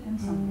on it and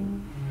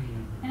something.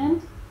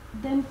 And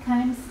then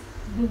comes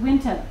the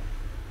winter,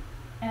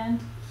 and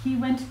he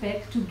went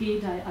back to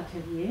Geidai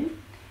Atelier,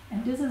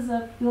 and this is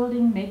a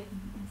building made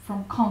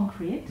from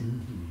concrete,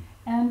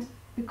 and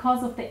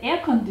because of the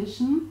air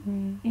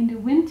condition, in the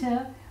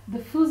winter, the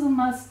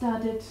Fusuma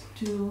started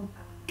to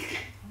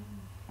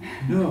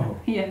No.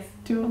 yes,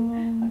 to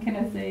how can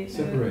I say?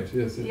 Separate.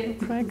 Yes. Yeah,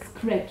 to Crack.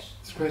 scratch.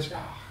 Scratch.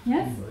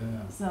 Yes.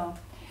 Yeah. So,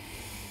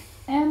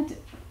 and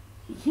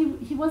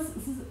he was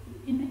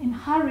in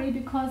hurry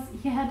because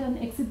he had an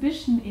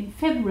exhibition in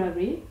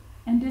February,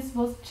 and this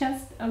was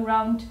just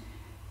around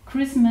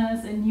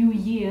Christmas and New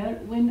Year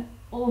when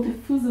all the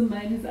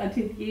Fusuma in his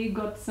atelier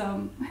got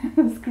some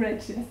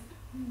scratches.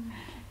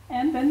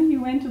 And then he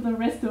went to the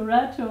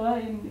restaurateur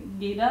in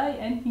Geidai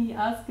and he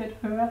asked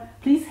her,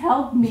 please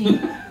help me.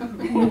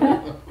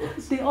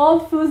 The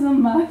old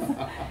Fusumas,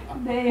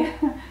 they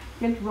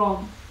get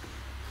wrong.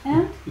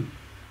 And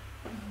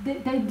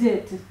they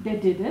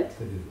did it.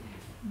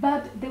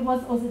 But there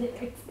was also the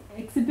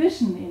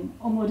exhibition in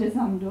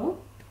Omotesando.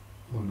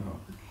 Oh no.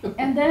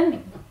 And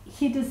then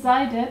he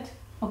decided,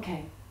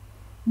 okay,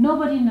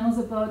 nobody knows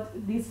about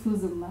this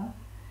Fusuma.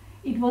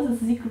 It was a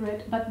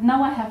secret, but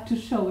now I have to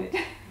show it.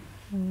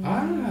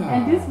 Ah.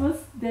 And this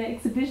was the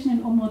exhibition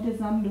in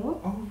Omotesando,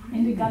 Oh, really?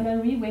 in the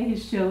gallery where he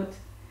showed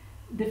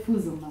the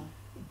Fusuma.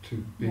 To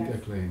big Yes.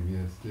 acclaim,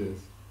 yes.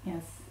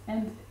 Yes,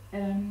 and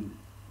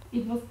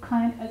it was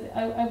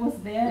I was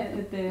there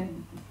at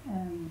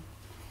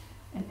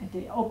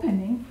the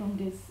opening from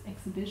this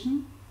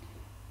exhibition,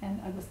 and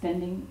I was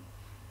standing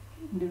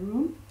in the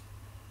room,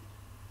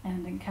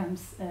 and then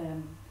comes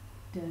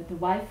the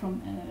wife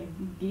from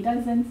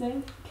Geda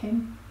Sensei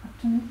came up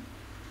to me.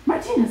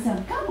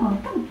 Martina-san, come on,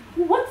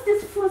 what's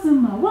this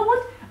Fusuma?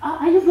 What?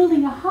 Are you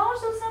building a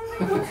house or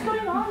something? What's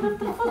going on with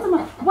the Fusuma?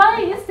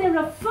 Why is there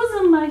a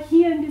Fusuma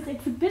here in this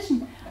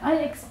exhibition? I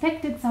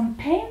expected some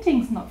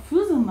paintings, not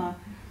Fusuma.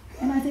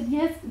 And I said,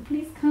 yes,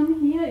 please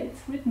come here,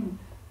 it's written.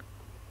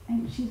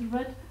 And she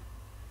read,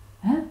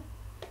 huh?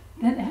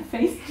 Then her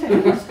face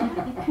changed.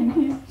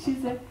 And she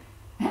said,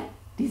 huh?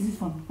 This is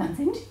from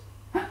Nanzenji?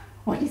 Huh?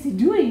 What is he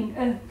doing?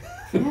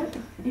 Yeah,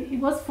 it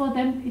was for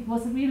them, it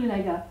was really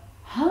like a,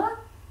 huh?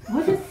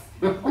 What is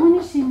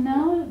Onishi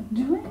now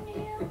doing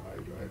here?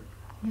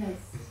 Yes.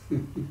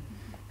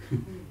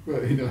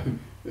 Well, you know,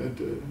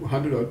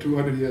 100 or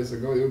 200 years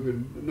ago, it would have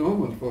been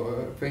normal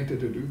for a painter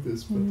to do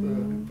this,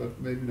 but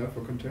maybe not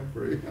for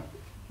contemporary.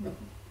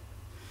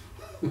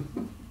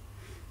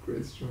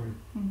 Great story.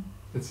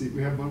 Let's see,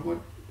 we have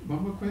one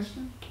more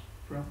question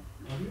from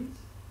audience.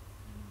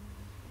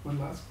 One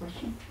last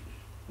question.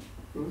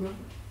 Rosa?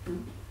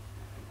 And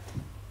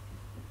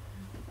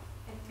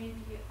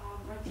maybe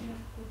Martina,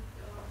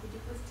 could you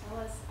please tell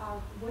us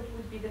what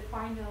would be the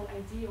final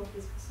idea of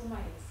this Fusuma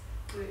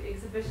the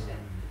exhibition?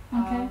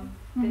 Okay.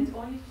 That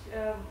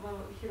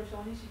Hiroshi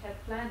Ōnishi had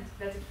planned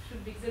that it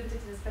should be exhibited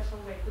in a special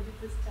way. Could you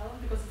please tell?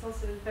 Because it's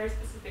also a very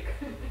specific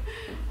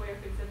way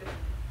of exhibiting.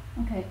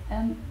 Okay,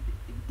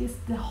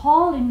 the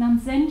hall in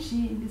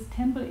Nanzenji, in this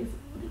temple, is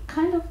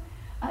kind of,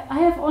 I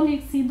have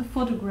only seen the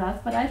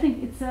photographs, but I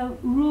think it's a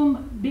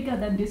room bigger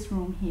than this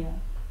room here.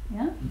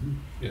 Yeah? Mm-hmm.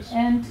 Yes.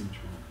 And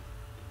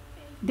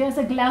there's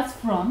a glass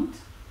front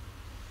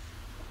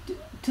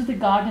to the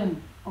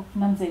garden of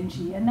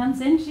Nanzenji. And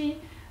Nanzenji,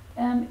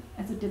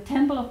 the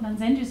temple of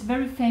Nanzenji is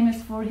very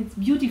famous for its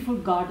beautiful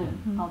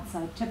garden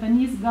outside.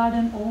 Japanese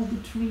garden, all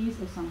the trees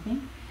or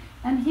something.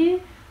 And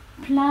he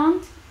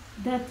planned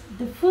that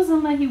the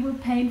Fusuma he will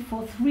paint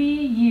for 3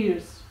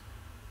 years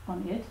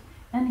on it.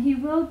 And he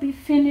will be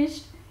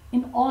finished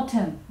in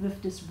autumn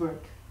with this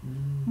work.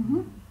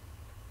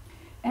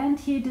 And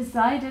he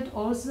decided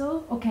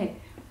also, okay,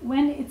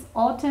 when it's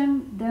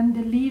autumn, then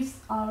the leaves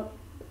are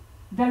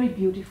very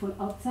beautiful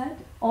outside,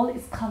 all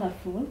is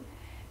colorful,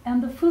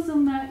 and the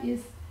Fusuma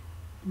is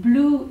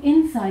blue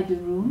inside the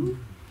room,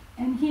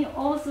 and he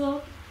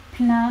also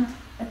planned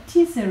a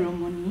tea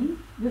ceremony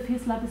with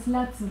his lapis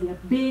lazuli, a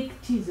big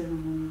tea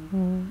ceremony.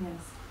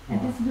 Yes,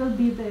 and this will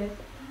be the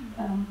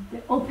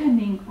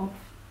opening of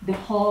the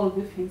hall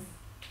with his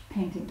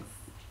paintings.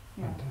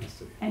 Yeah.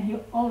 Fantastic. And he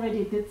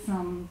already did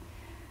some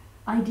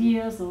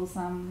ideas or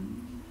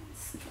some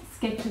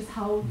sketches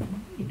how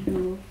it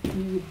will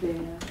be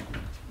there.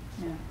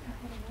 Yeah.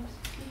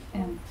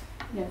 And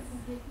yes.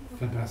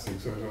 Fantastic.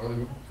 So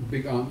a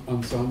big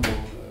ensemble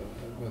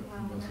that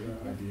was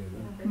the idea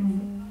there.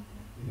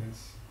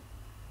 Yes.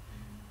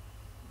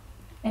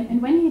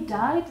 And when he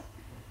died,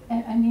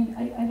 I mean,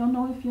 I don't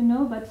know if you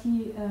know, but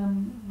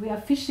we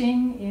are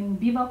fishing in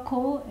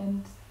Biwako,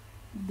 and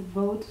the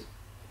boat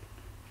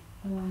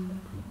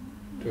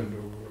Turned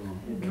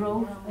over.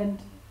 drove, and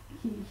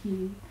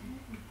he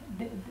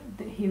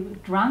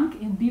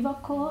drank in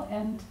Biwako,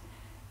 and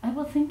I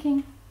was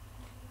thinking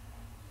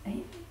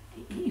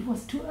it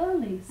was too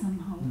early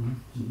somehow.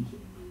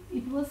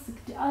 It was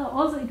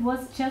also it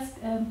was just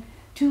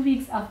 2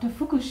 weeks after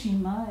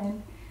Fukushima,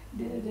 and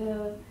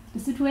the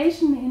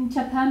situation in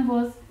Japan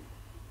was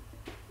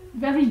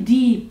very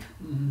deep.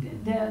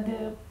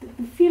 The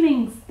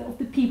feelings of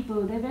the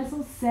people, they were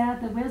so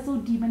sad, they were so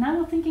deep, and I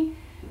was thinking,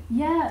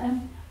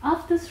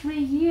 after 3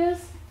 years,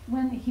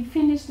 when he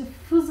finished the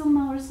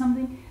Fusuma or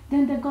something,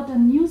 then they got a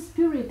new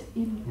spirit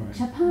in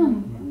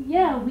Japan.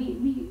 Yeah,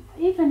 we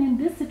even in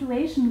this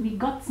situation we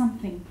got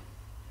something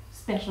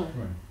special.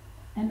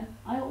 And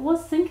I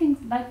was thinking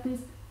like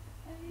this,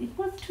 it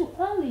was too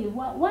early.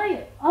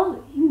 Why?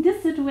 Oh, in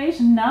this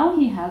situation now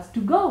he has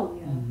to go.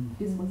 Yeah,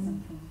 this was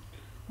something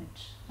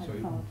which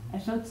I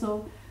felt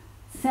so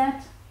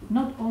sad.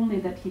 Not only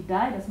that he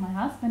died as my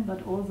husband,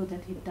 but also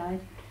that he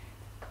died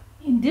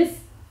in this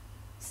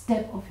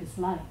step of his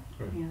life.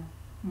 Yeah.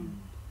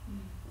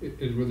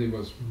 It really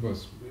was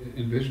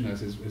envisioned as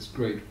his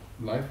great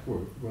life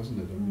work, wasn't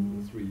it? I mean,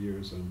 the 3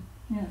 years and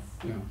yes.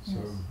 Yeah. So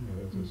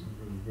that was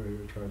really very,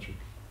 very tragic.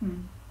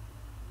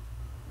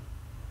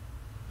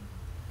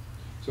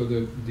 So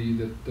the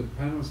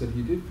panels that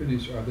he did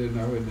finish, are they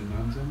now in the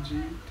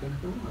Nanzenji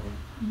temple? Or?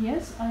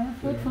 Yes, I have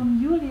heard from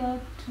Julia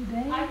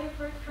today. I have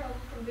heard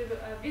from the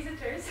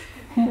visitors.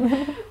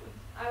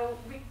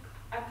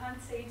 I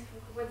can't say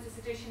what's the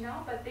situation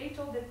now, but they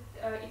told that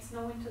it's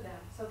known to them,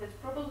 so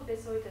that probably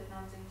they saw it at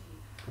Nanzenji.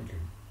 Okay.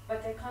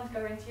 But I can't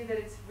guarantee that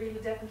it's really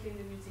definitely in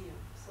the museum.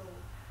 So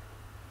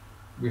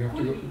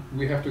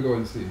We have to go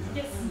and see.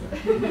 yes.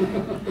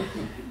 Yeah.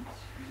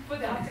 For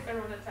the after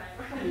Corona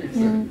time.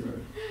 Exactly.